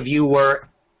many of you were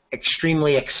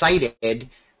extremely excited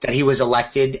that he was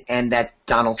elected and that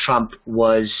Donald Trump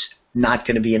was not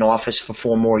going to be in office for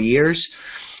 4 more years.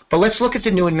 But let's look at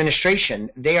the new administration.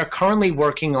 They are currently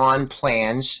working on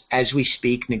plans as we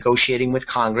speak, negotiating with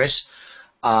Congress.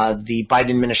 The Biden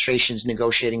administration is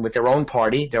negotiating with their own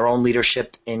party, their own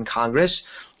leadership in Congress,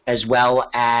 as well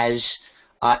as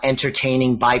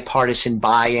entertaining bipartisan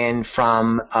buy-in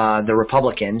from the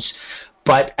Republicans.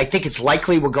 But I think it's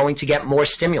likely we're going to get more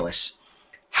stimulus.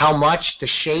 How much, the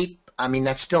shape, I mean,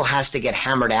 that still has to get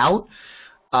hammered out.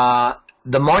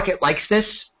 The market likes this.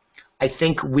 I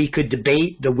think we could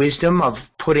debate the wisdom of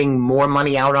putting more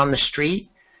money out on the street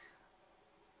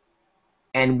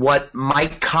and what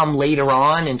might come later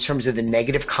on in terms of the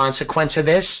negative consequence of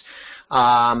this.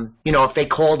 If they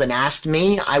called and asked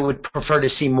me, I would prefer to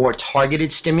see more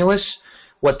targeted stimulus.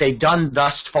 What they've done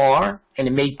thus far, and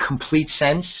it made complete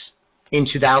sense in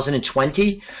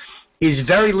 2020, is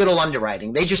very little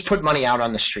underwriting. They just put money out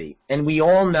on the street. And we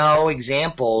all know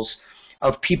examples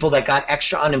of people that got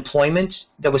extra unemployment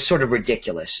that was sort of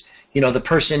ridiculous. The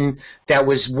person that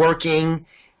was working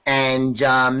and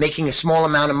making a small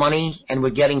amount of money and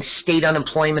were getting state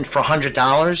unemployment for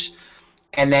 $100,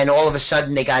 and then all of a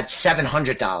sudden they got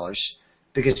 $700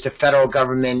 because the federal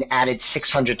government added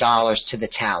 $600 to the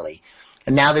tally.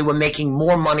 And now they were making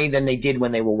more money than they did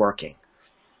when they were working.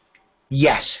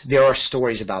 Yes, there are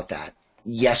stories about that.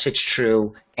 Yes, it's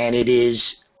true, and it is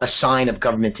a sign of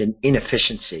government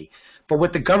inefficiency. But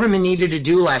what the government needed to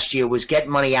do last year was get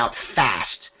money out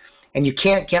fast. And you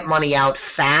can't get money out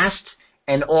fast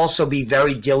and also be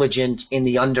very diligent in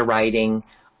the underwriting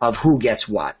of who gets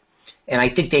what. And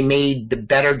I think they made the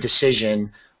better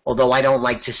decision, although I don't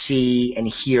like to see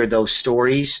and hear those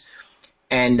stories.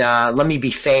 And let me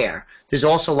be fair. There's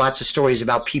also lots of stories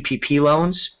about PPP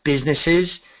loans, businesses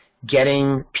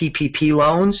getting PPP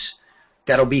loans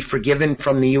that'll be forgiven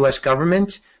from the U.S.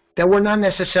 government that were not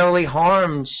necessarily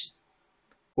harmed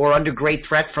or under great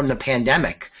threat from the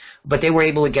pandemic, but they were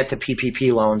able to get the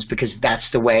PPP loans because that's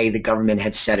the way the government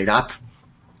had set it up.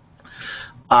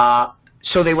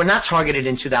 So they were not targeted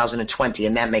in 2020,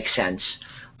 and that makes sense.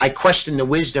 I question the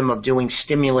wisdom of doing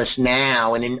stimulus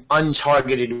now in an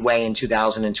untargeted way in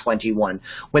 2021,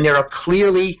 when there are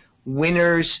clearly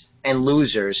winners and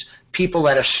losers, people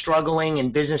that are struggling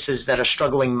and businesses that are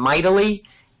struggling mightily,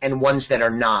 and ones that are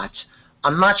not.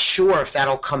 I'm not sure if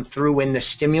that'll come through in the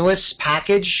stimulus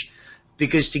package,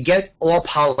 because to get all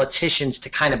politicians to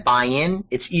kind of buy in,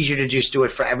 it's easier to just do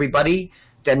it for everybody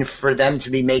than for them to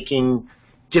be making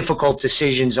difficult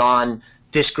decisions on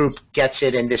this group gets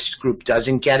it and this group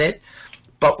doesn't get it.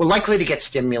 But we're likely to get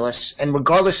stimulus, and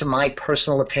regardless of my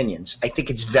personal opinions, I think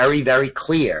it's very, very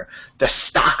clear the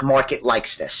stock market likes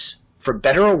this. For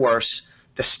better or worse,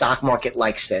 the stock market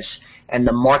likes this, and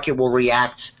the market will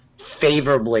react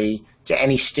favorably to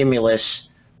any stimulus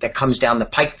that comes down the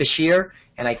pike this year,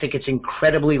 and I think it's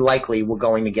incredibly likely we're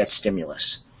going to get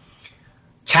stimulus.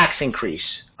 Tax increase.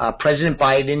 President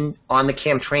Biden on the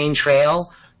campaign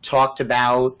trail talked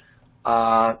about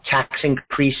tax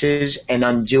increases and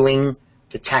undoing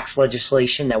the tax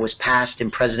legislation that was passed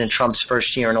in President Trump's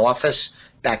first year in office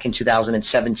back in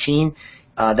 2017.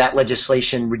 That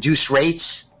legislation reduced rates,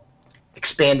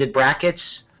 expanded brackets,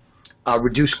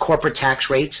 reduced corporate tax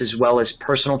rates as well as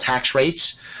personal tax rates.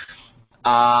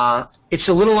 It's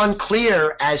a little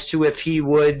unclear as to if he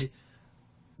would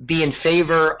be in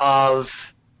favor of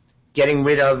getting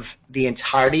rid of the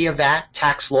entirety of that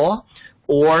tax law,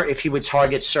 or if he would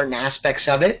target certain aspects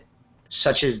of it,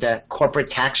 such as the corporate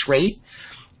tax rate.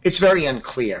 It's very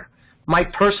unclear. My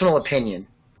personal opinion,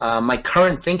 my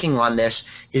current thinking on this,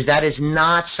 is that is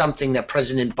not something that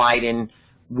President Biden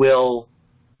will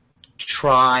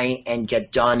try and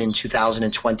get done in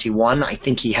 2021. I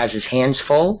think he has his hands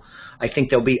full. I think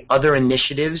there'll be other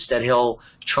initiatives that he'll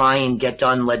try and get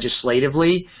done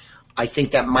legislatively. I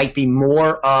think that might be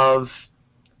more of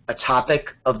a topic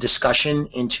of discussion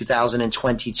in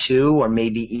 2022 or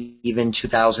maybe even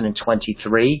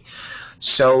 2023.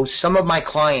 So some of my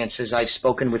clients, as I've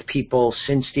spoken with people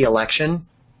since the election,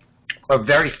 are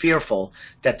very fearful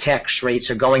that tax rates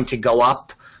are going to go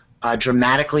up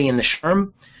dramatically in the short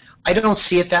term. I don't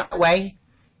see it that way.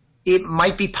 It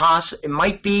might be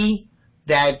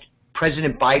that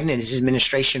President Biden and his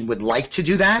administration would like to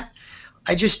do that.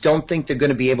 I just don't think they're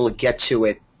going to be able to get to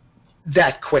it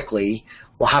that quickly.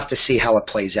 We'll have to see how it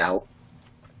plays out.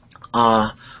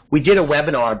 We did a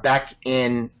webinar back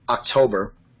in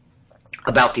October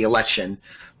about the election,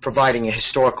 providing a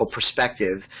historical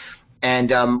perspective.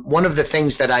 And one of the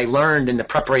things that I learned in the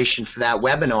preparation for that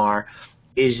webinar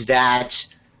is that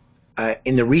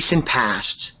in the recent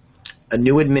past, a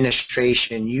new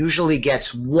administration usually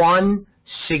gets one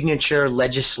signature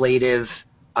legislative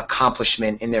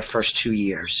accomplishment in their first 2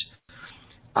 years.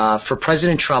 For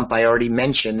President Trump, I already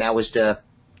mentioned that was the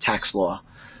tax law.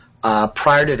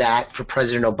 Prior to that, for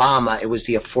President Obama, it was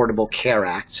the Affordable Care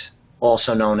Act,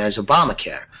 also known as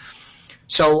Obamacare.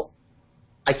 So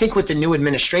I think with the new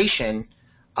administration,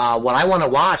 what I want to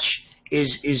watch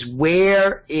is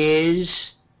where is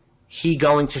he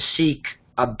going to seek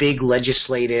a big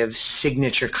legislative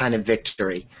signature kind of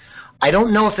victory. I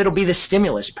don't know if it'll be the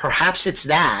stimulus. Perhaps it's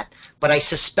that, but I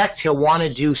suspect he'll want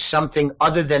to do something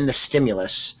other than the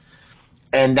stimulus,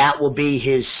 and that will be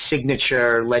his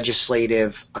signature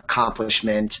legislative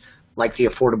accomplishment, like the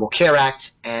Affordable Care Act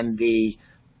and the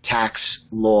tax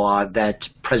law that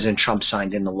President Trump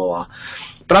signed into law.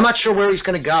 But I'm not sure where he's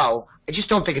going to go. I just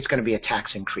don't think it's going to be a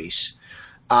tax increase.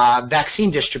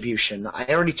 Vaccine distribution, I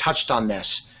already touched on this.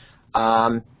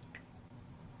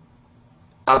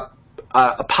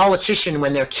 A politician,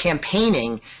 when they're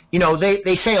campaigning, you know,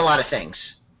 they say a lot of things.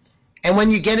 And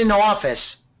when you get into office,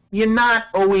 you're not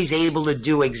always able to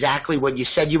do exactly what you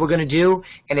said you were going to do,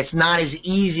 and it's not as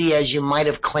easy as you might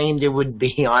have claimed it would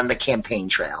be on the campaign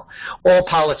trail. All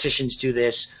politicians do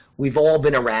this. We've all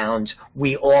been around.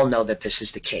 We all know that this is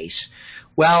the case.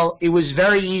 Well, it was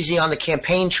very easy on the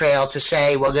campaign trail to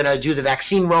say we're going to do the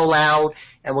vaccine rollout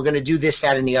and we're going to do this,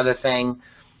 that, and the other thing.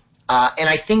 And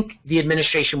I think the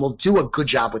administration will do a good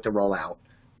job with the rollout.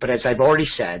 But as I've already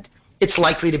said, it's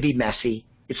likely to be messy.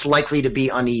 It's likely to be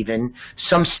uneven.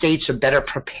 Some states are better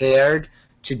prepared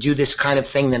to do this kind of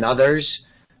thing than others.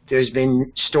 There's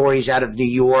been stories out of New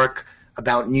York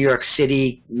about New York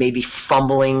City maybe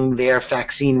fumbling their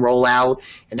vaccine rollout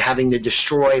and having to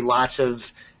destroy lots of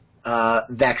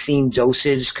vaccine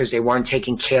doses because they weren't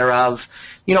taken care of.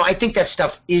 You know, I think that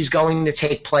stuff is going to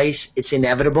take place. It's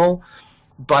inevitable.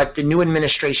 But the new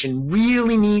administration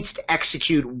really needs to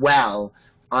execute well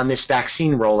on this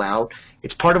vaccine rollout.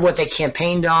 It's part of what they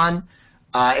campaigned on.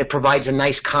 It provides a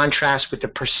nice contrast with the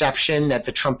perception that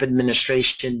the Trump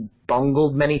administration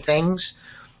bungled many things.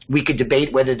 We could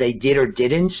debate whether they did or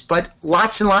didn't, but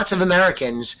lots and lots of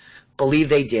Americans believe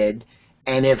they did.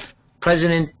 And if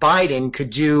President Biden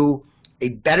could do a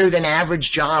better than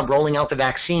average job rolling out the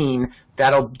vaccine,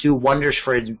 that'll do wonders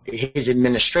for his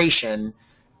administration,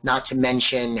 not to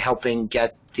mention helping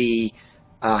get the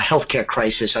healthcare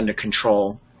crisis under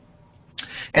control.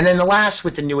 And then the last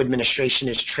with the new administration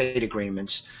is trade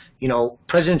agreements. You know,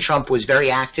 President Trump was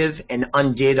very active and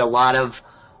undid a lot of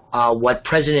what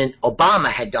President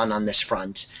Obama had done on this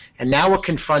front. And now we're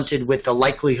confronted with the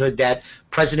likelihood that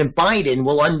President Biden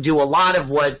will undo a lot of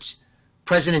what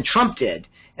President Trump did.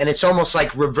 And it's almost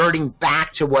like reverting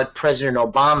back to what President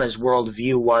Obama's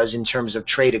worldview was in terms of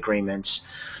trade agreements.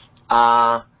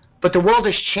 But the world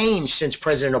has changed since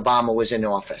President Obama was in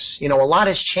office. You know, a lot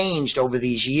has changed over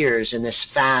these years in this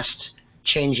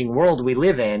fast-changing world we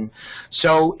live in.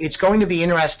 So it's going to be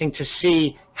interesting to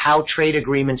see how trade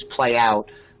agreements play out.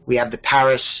 We have the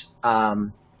Paris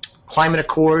Climate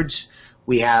Accords.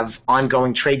 We have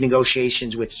ongoing trade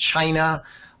negotiations with China.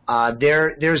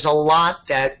 There's a lot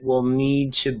that will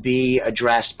need to be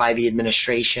addressed by the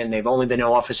administration. They've only been in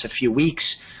office a few weeks.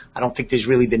 I don't think there's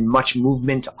really been much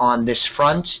movement on this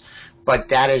front, but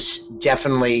that is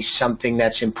definitely something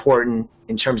that's important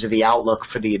in terms of the outlook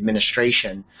for the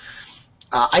administration.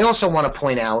 I also want to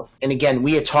point out, and again,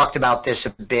 we had talked about this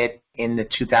a bit in the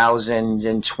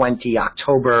 2020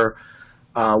 October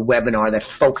webinar that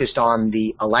focused on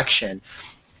the election,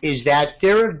 is that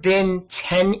there have been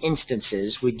 10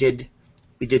 instances. We did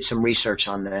some research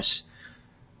on this.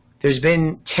 There's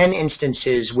been 10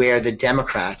 instances where the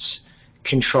Democrats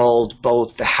controlled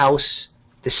both the House,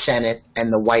 the Senate,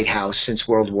 and the White House since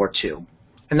World War II.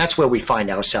 And that's where we find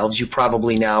ourselves. You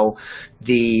probably know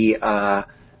the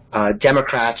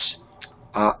Democrats,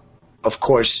 of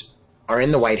course, are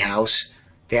in the White House.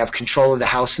 They have control of the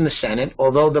House and the Senate.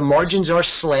 Although the margins are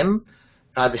slim,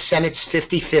 the Senate's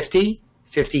 50-50,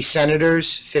 50 senators,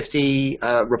 50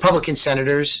 Republican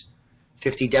senators,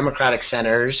 50 Democratic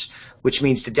senators, which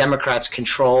means the Democrats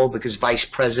control because Vice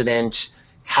President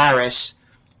Harris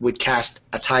would cast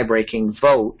a tie-breaking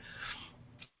vote.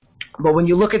 But when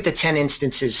you look at the 10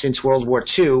 instances since World War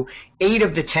II, 8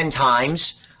 of the 10 times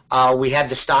we had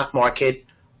the stock market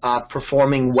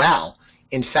performing well.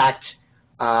 In fact,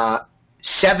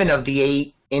 7 of the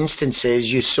 8 instances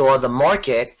you saw the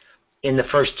market in the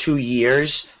first 2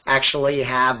 years actually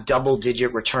have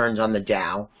double-digit returns on the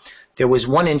Dow. There was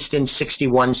one instance,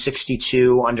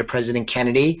 61-62 under President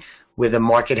Kennedy, where the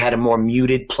market had a more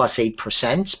muted plus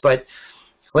 8%. But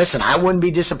listen, I wouldn't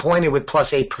be disappointed with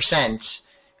plus 8%.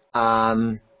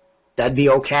 That'd be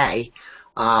okay.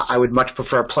 I would much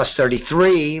prefer plus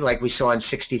 33, like we saw in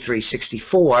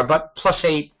 63-64, but plus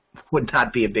 8 would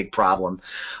not be a big problem.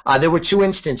 There were 2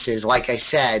 instances, like I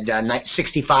said,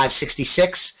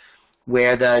 65-66,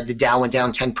 where the Dow went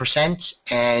down 10%,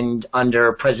 and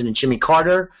under President Jimmy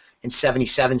Carter in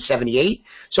 77-78.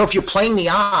 So if you're playing the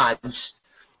odds,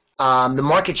 the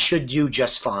market should do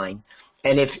just fine.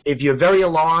 And if you're very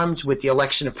alarmed with the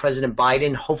election of President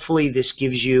Biden, hopefully this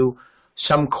gives you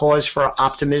some cause for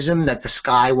optimism that the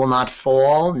sky will not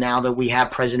fall now that we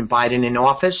have President Biden in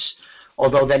office,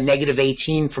 although that negative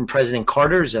 18 from President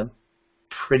Carter is a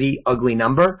pretty ugly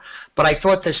number. But I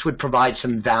thought this would provide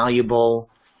some valuable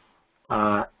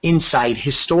insight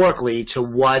historically to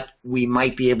what we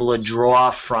might be able to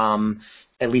draw from,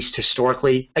 at least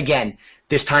historically. Again,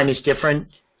 this time is different.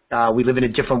 We live in a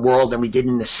different world than we did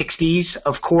in the 60s,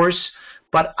 of course,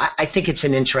 but I think it's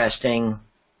an interesting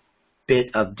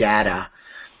bit of data.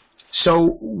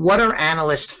 So what are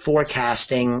analysts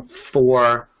forecasting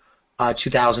for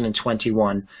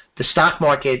 2021? The stock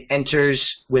market enters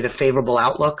with a favorable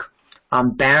outlook.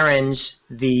 Barron's,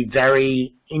 the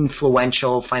very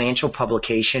influential financial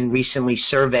publication, recently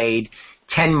surveyed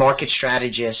 10 market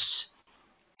strategists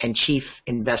and chief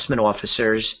investment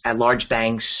officers at large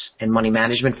banks and money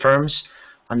management firms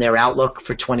on their outlook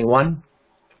for 21.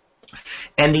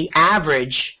 And the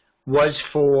average was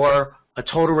for a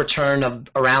total return of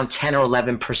around 10 or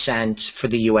 11% for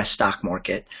the U.S. stock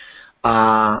market.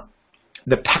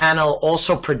 The panel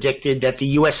also predicted that the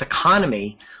U.S.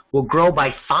 economy will grow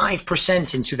by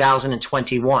 5% in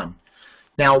 2021.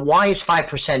 Now, why is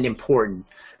 5% important?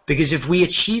 Because if we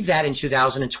achieve that in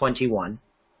 2021,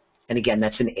 and again,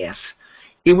 that's an if,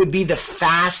 it would be the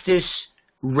fastest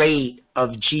rate of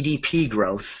GDP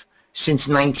growth since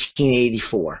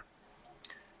 1984.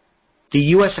 The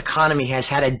U.S. economy has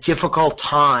had a difficult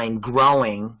time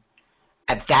growing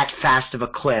at that fast of a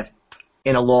clip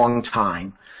in a long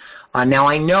time. Now,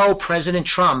 I know President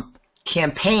Trump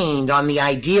campaigned on the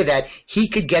idea that he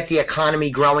could get the economy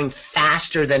growing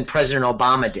faster than President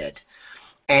Obama did.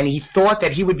 And he thought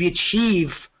that he would achieve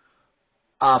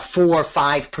 4 or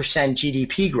 5%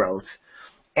 GDP growth.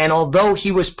 And although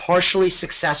he was partially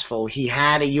successful, he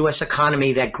had a U.S.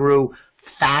 economy that grew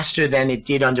faster than it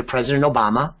did under President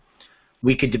Obama.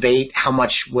 We could debate how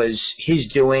much was his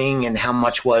doing and how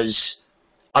much was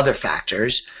other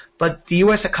factors. But the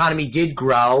U.S. economy did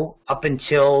grow up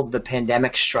until the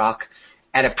pandemic struck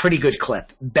at a pretty good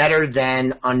clip, better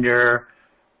than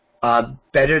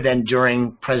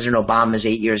during President Obama's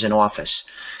 8 years in office.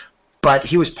 But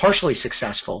he was partially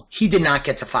successful. He did not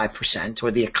get to 5%,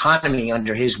 or the economy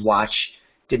under his watch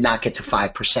did not get to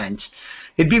 5%.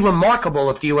 It'd be remarkable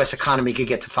if the U.S. economy could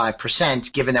get to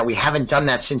 5%, given that we haven't done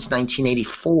that since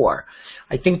 1984.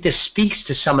 I think this speaks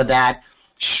to some of that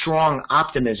strong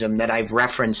optimism that I've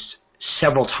referenced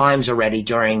several times already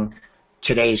during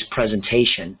today's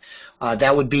presentation.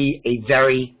 That would be a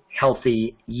very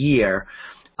healthy year.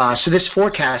 So this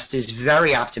forecast is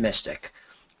very optimistic.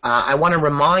 I want to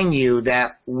remind you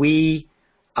that we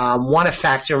want to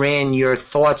factor in your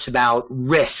thoughts about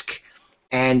risk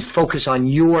and focus on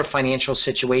your financial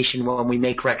situation when we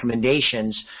make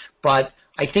recommendations. But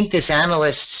I think this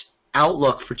analyst's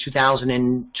outlook for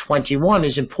 2021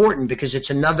 is important because it's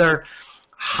another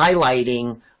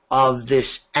highlighting of this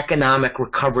economic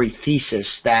recovery thesis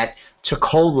that took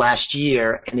hold last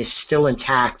year and is still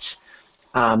intact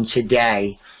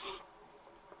today.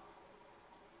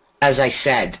 As I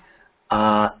said,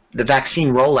 the vaccine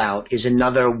rollout is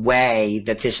another way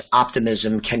that this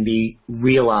optimism can be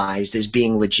realized as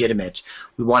being legitimate.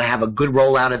 We want to have a good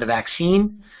rollout of the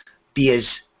vaccine,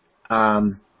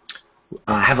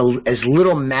 have as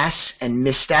little mess and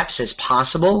missteps as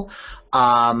possible,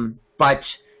 but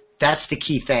that's the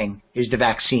key thing, is the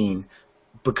vaccine.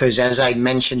 Because as I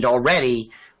mentioned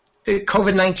already,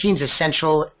 COVID-19 is a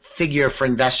central figure for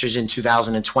investors in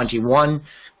 2021.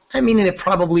 I mean, and it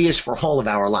probably is for all of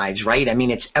our lives, right? I mean,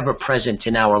 it's ever present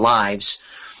in our lives.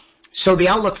 So the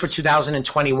outlook for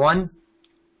 2021,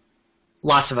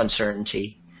 lots of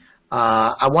uncertainty.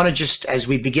 I want to just, as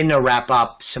we begin to wrap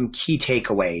up, some key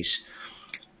takeaways.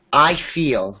 I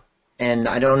feel, and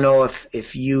I don't know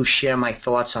if you share my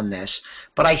thoughts on this,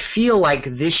 but I feel like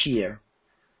this year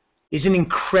is an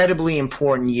incredibly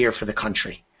important year for the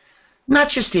country. Not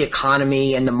just the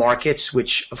economy and the markets,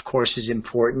 which of course is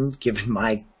important given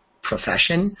my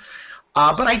profession,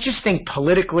 but I just think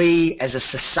politically, as a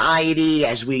society,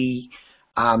 as we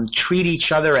treat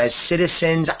each other as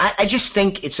citizens, I just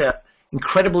think it's an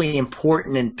incredibly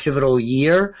important and pivotal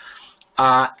year.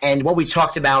 And what we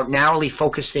talked about, narrowly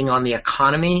focusing on the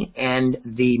economy and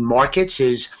the markets,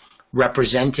 is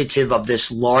representative of this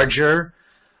larger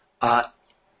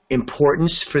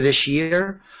importance for this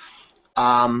year.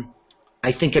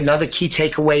 I think another key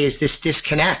takeaway is this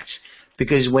disconnect,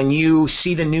 because when you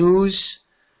see the news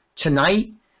tonight,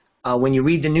 when you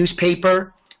read the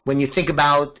newspaper, when you think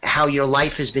about how your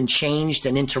life has been changed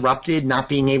and interrupted, not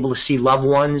being able to see loved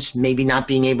ones, maybe not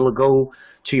being able to go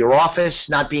to your office,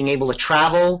 not being able to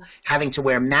travel, having to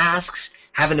wear masks,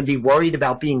 having to be worried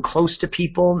about being close to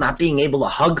people, not being able to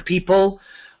hug people.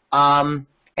 And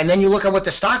then you look at what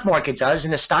the stock market does,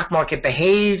 and the stock market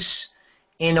behaves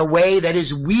in a way that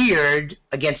is weird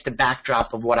against the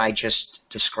backdrop of what I just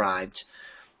described.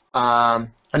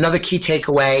 Another key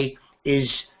takeaway is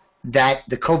that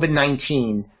the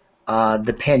COVID-19,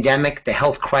 the pandemic, the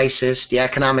health crisis, the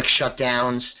economic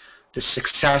shutdowns, the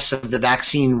success of the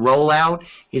vaccine rollout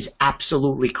is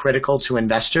absolutely critical to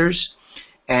investors.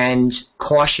 And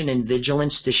caution and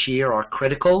vigilance this year are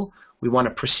critical. We want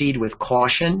to proceed with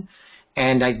caution.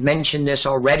 And I've mentioned this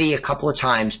already a couple of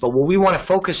times, but what we want to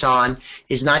focus on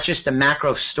is not just the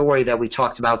macro story that we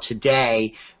talked about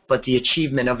today, but the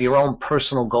achievement of your own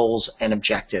personal goals and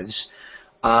objectives.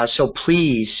 So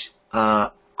please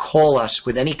call us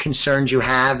with any concerns you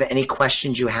have, any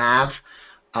questions you have.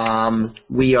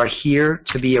 We are here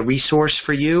to be a resource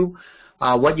for you.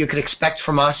 What you can expect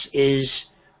from us is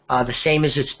the same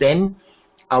as it's been.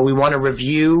 We want to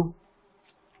review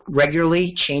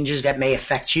regularly changes that may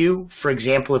affect you. For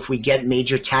example, if we get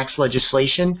major tax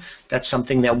legislation, that's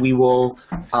something that we will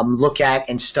look at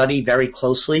and study very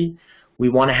closely. We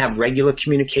want to have regular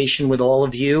communication with all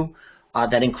of you.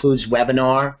 That includes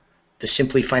webinar, the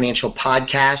Simply Financial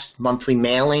podcast, monthly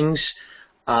mailings,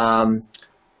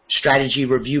 strategy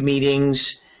review meetings,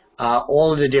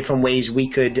 all of the different ways we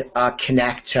could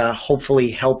connect to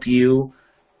hopefully help you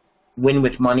win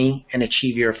with money and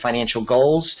achieve your financial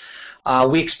goals.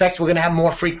 We expect we're going to have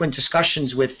more frequent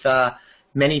discussions with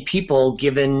many people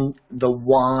given the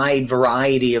wide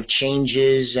variety of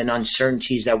changes and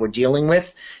uncertainties that we're dealing with,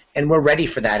 and we're ready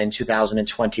for that in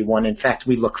 2021. In fact,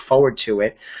 we look forward to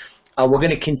it. We're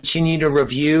going to continue to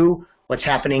review what's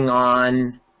happening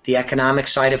on the economic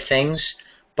side of things,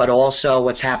 but also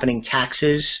what's happening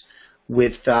taxes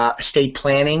with estate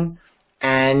planning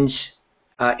and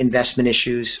investment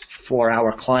issues for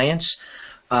our clients.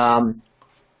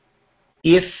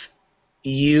 If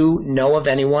you know of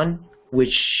anyone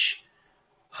which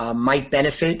might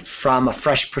benefit from a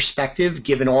fresh perspective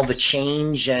given all the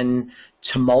change and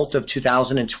tumult of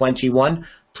 2021,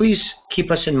 please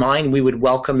keep us in mind. We would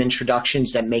welcome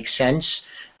introductions that make sense,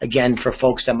 again, for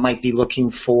folks that might be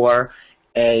looking for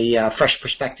a fresh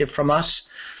perspective from us.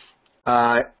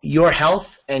 Your health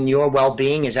and your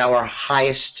well-being is our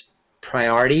highest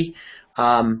priority.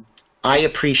 I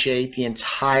appreciate, the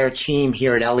entire team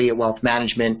here at Elliott Wealth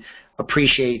Management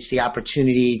appreciates the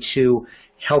opportunity to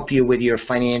help you with your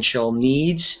financial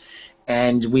needs,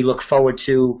 and we look forward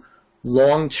to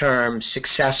long-term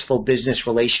successful business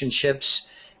relationships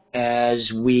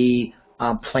as we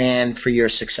plan for your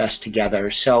success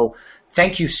together. So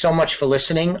thank you so much for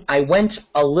listening. I went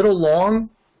a little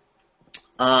long,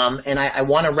 and I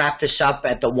want to wrap this up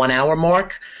at the 1 hour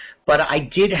mark, but I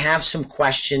did have some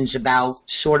questions about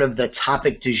sort of the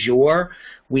topic du jour.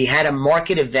 We had a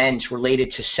market event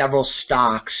related to several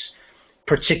stocks,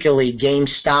 particularly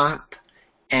GameStop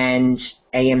and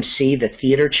AMC, the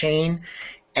theater chain.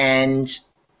 And,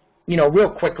 you know,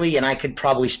 real quickly, and I could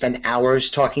probably spend hours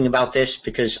talking about this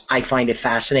because I find it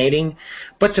fascinating,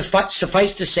 but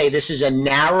suffice to say, this is a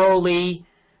narrowly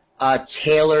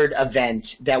tailored event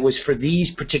that was for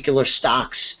these particular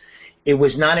stocks. It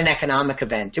was not an economic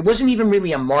event. It wasn't even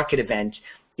really a market event.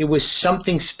 It was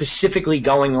something specifically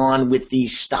going on with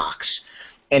these stocks.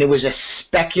 And it was a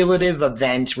speculative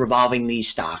event revolving these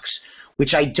stocks,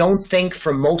 which I don't think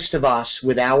for most of us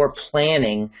with our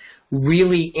planning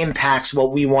really impacts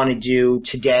what we want to do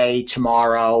today,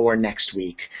 tomorrow, or next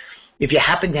week. If you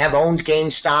happen to have owned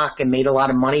GameStop and made a lot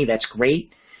of money, that's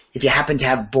great. If you happen to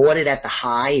have bought it at the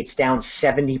high, it's down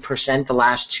 70% the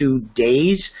last 2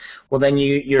 days, well, then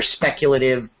your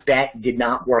speculative bet did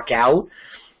not work out.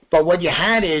 But what you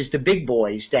had is the big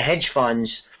boys, the hedge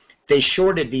funds, they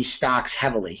shorted these stocks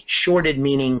heavily. Shorted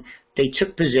meaning they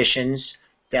took positions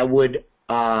that would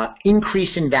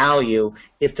increase in value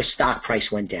if the stock price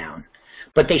went down.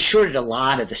 But they shorted a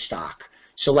lot of the stock.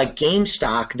 So like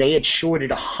GameStop, they had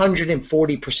shorted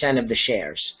 140% of the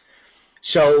shares.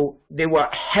 So they were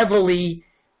heavily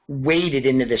weighted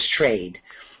into this trade.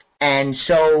 And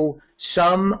so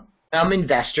some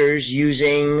investors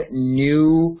using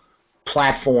new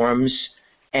platforms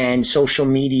and social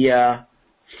media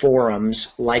forums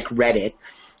like Reddit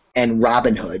and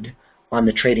Robinhood on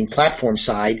the trading platform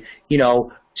side, you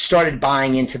know, started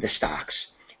buying into the stocks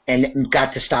and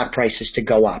got the stock prices to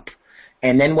go up.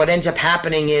 And then what ends up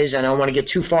happening is, and I don't want to get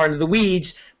too far into the weeds,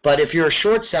 but if you're a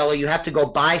short seller, you have to go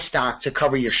buy stock to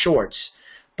cover your shorts.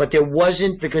 But there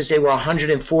wasn't, because they were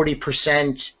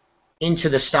 140% into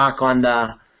the stock on the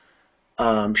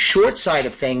short side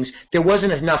of things, there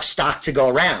wasn't enough stock to go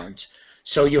around.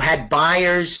 So you had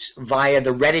buyers via the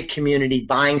Reddit community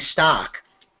buying stock,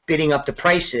 bidding up the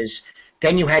prices.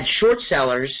 Then you had short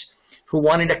sellers who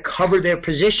wanted to cover their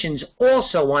positions,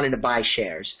 also wanted to buy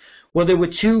shares. Well, there were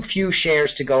too few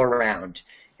shares to go around.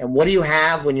 And what do you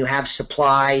have when you have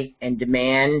supply and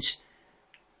demand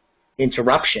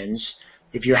interruptions?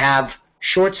 If you have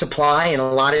short supply and a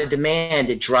lot of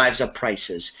demand, it drives up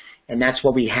prices. And that's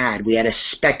what we had. We had a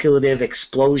speculative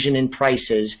explosion in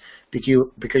prices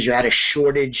because you had a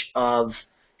shortage of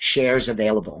shares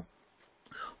available.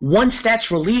 Once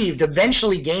that's relieved,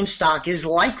 eventually GameStop is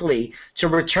likely to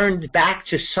return back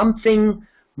to something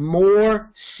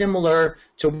more similar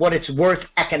to what it's worth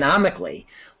economically,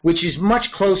 which is much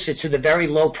closer to the very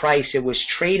low price it was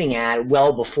trading at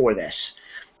well before this.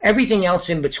 Everything else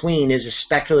in between is a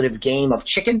speculative game of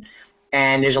chicken,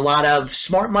 and there's a lot of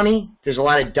smart money, there's a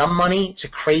lot of dumb money. It's a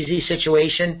crazy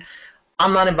situation.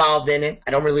 I'm not involved in it.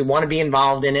 I don't really want to be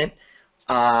involved in it,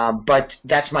 but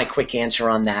that's my quick answer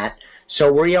on that.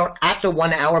 So we are at the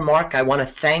 1 hour mark. I want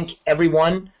to thank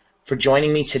everyone for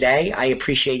joining me today. I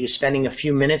appreciate you spending a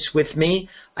few minutes with me.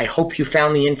 I hope you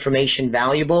found the information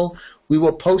valuable. We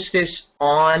will post this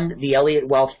on the Elliott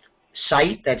Wealth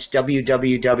site. That's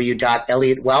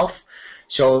www.elliottwealth.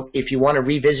 So if you want to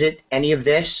revisit any of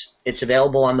this, it's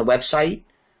available on the website,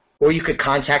 or you could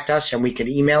contact us and we could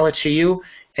email it to you.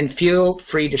 And feel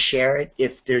free to share it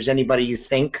if there's anybody you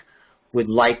think would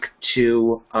like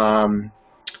to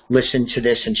listen to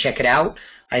this and check it out.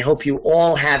 I hope you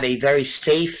all have a very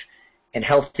safe and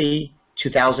healthy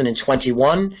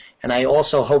 2021, and I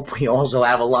also hope we also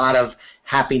have a lot of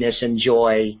happiness and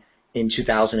joy in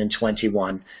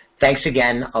 2021. Thanks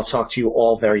again. I'll talk to you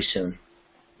all very soon.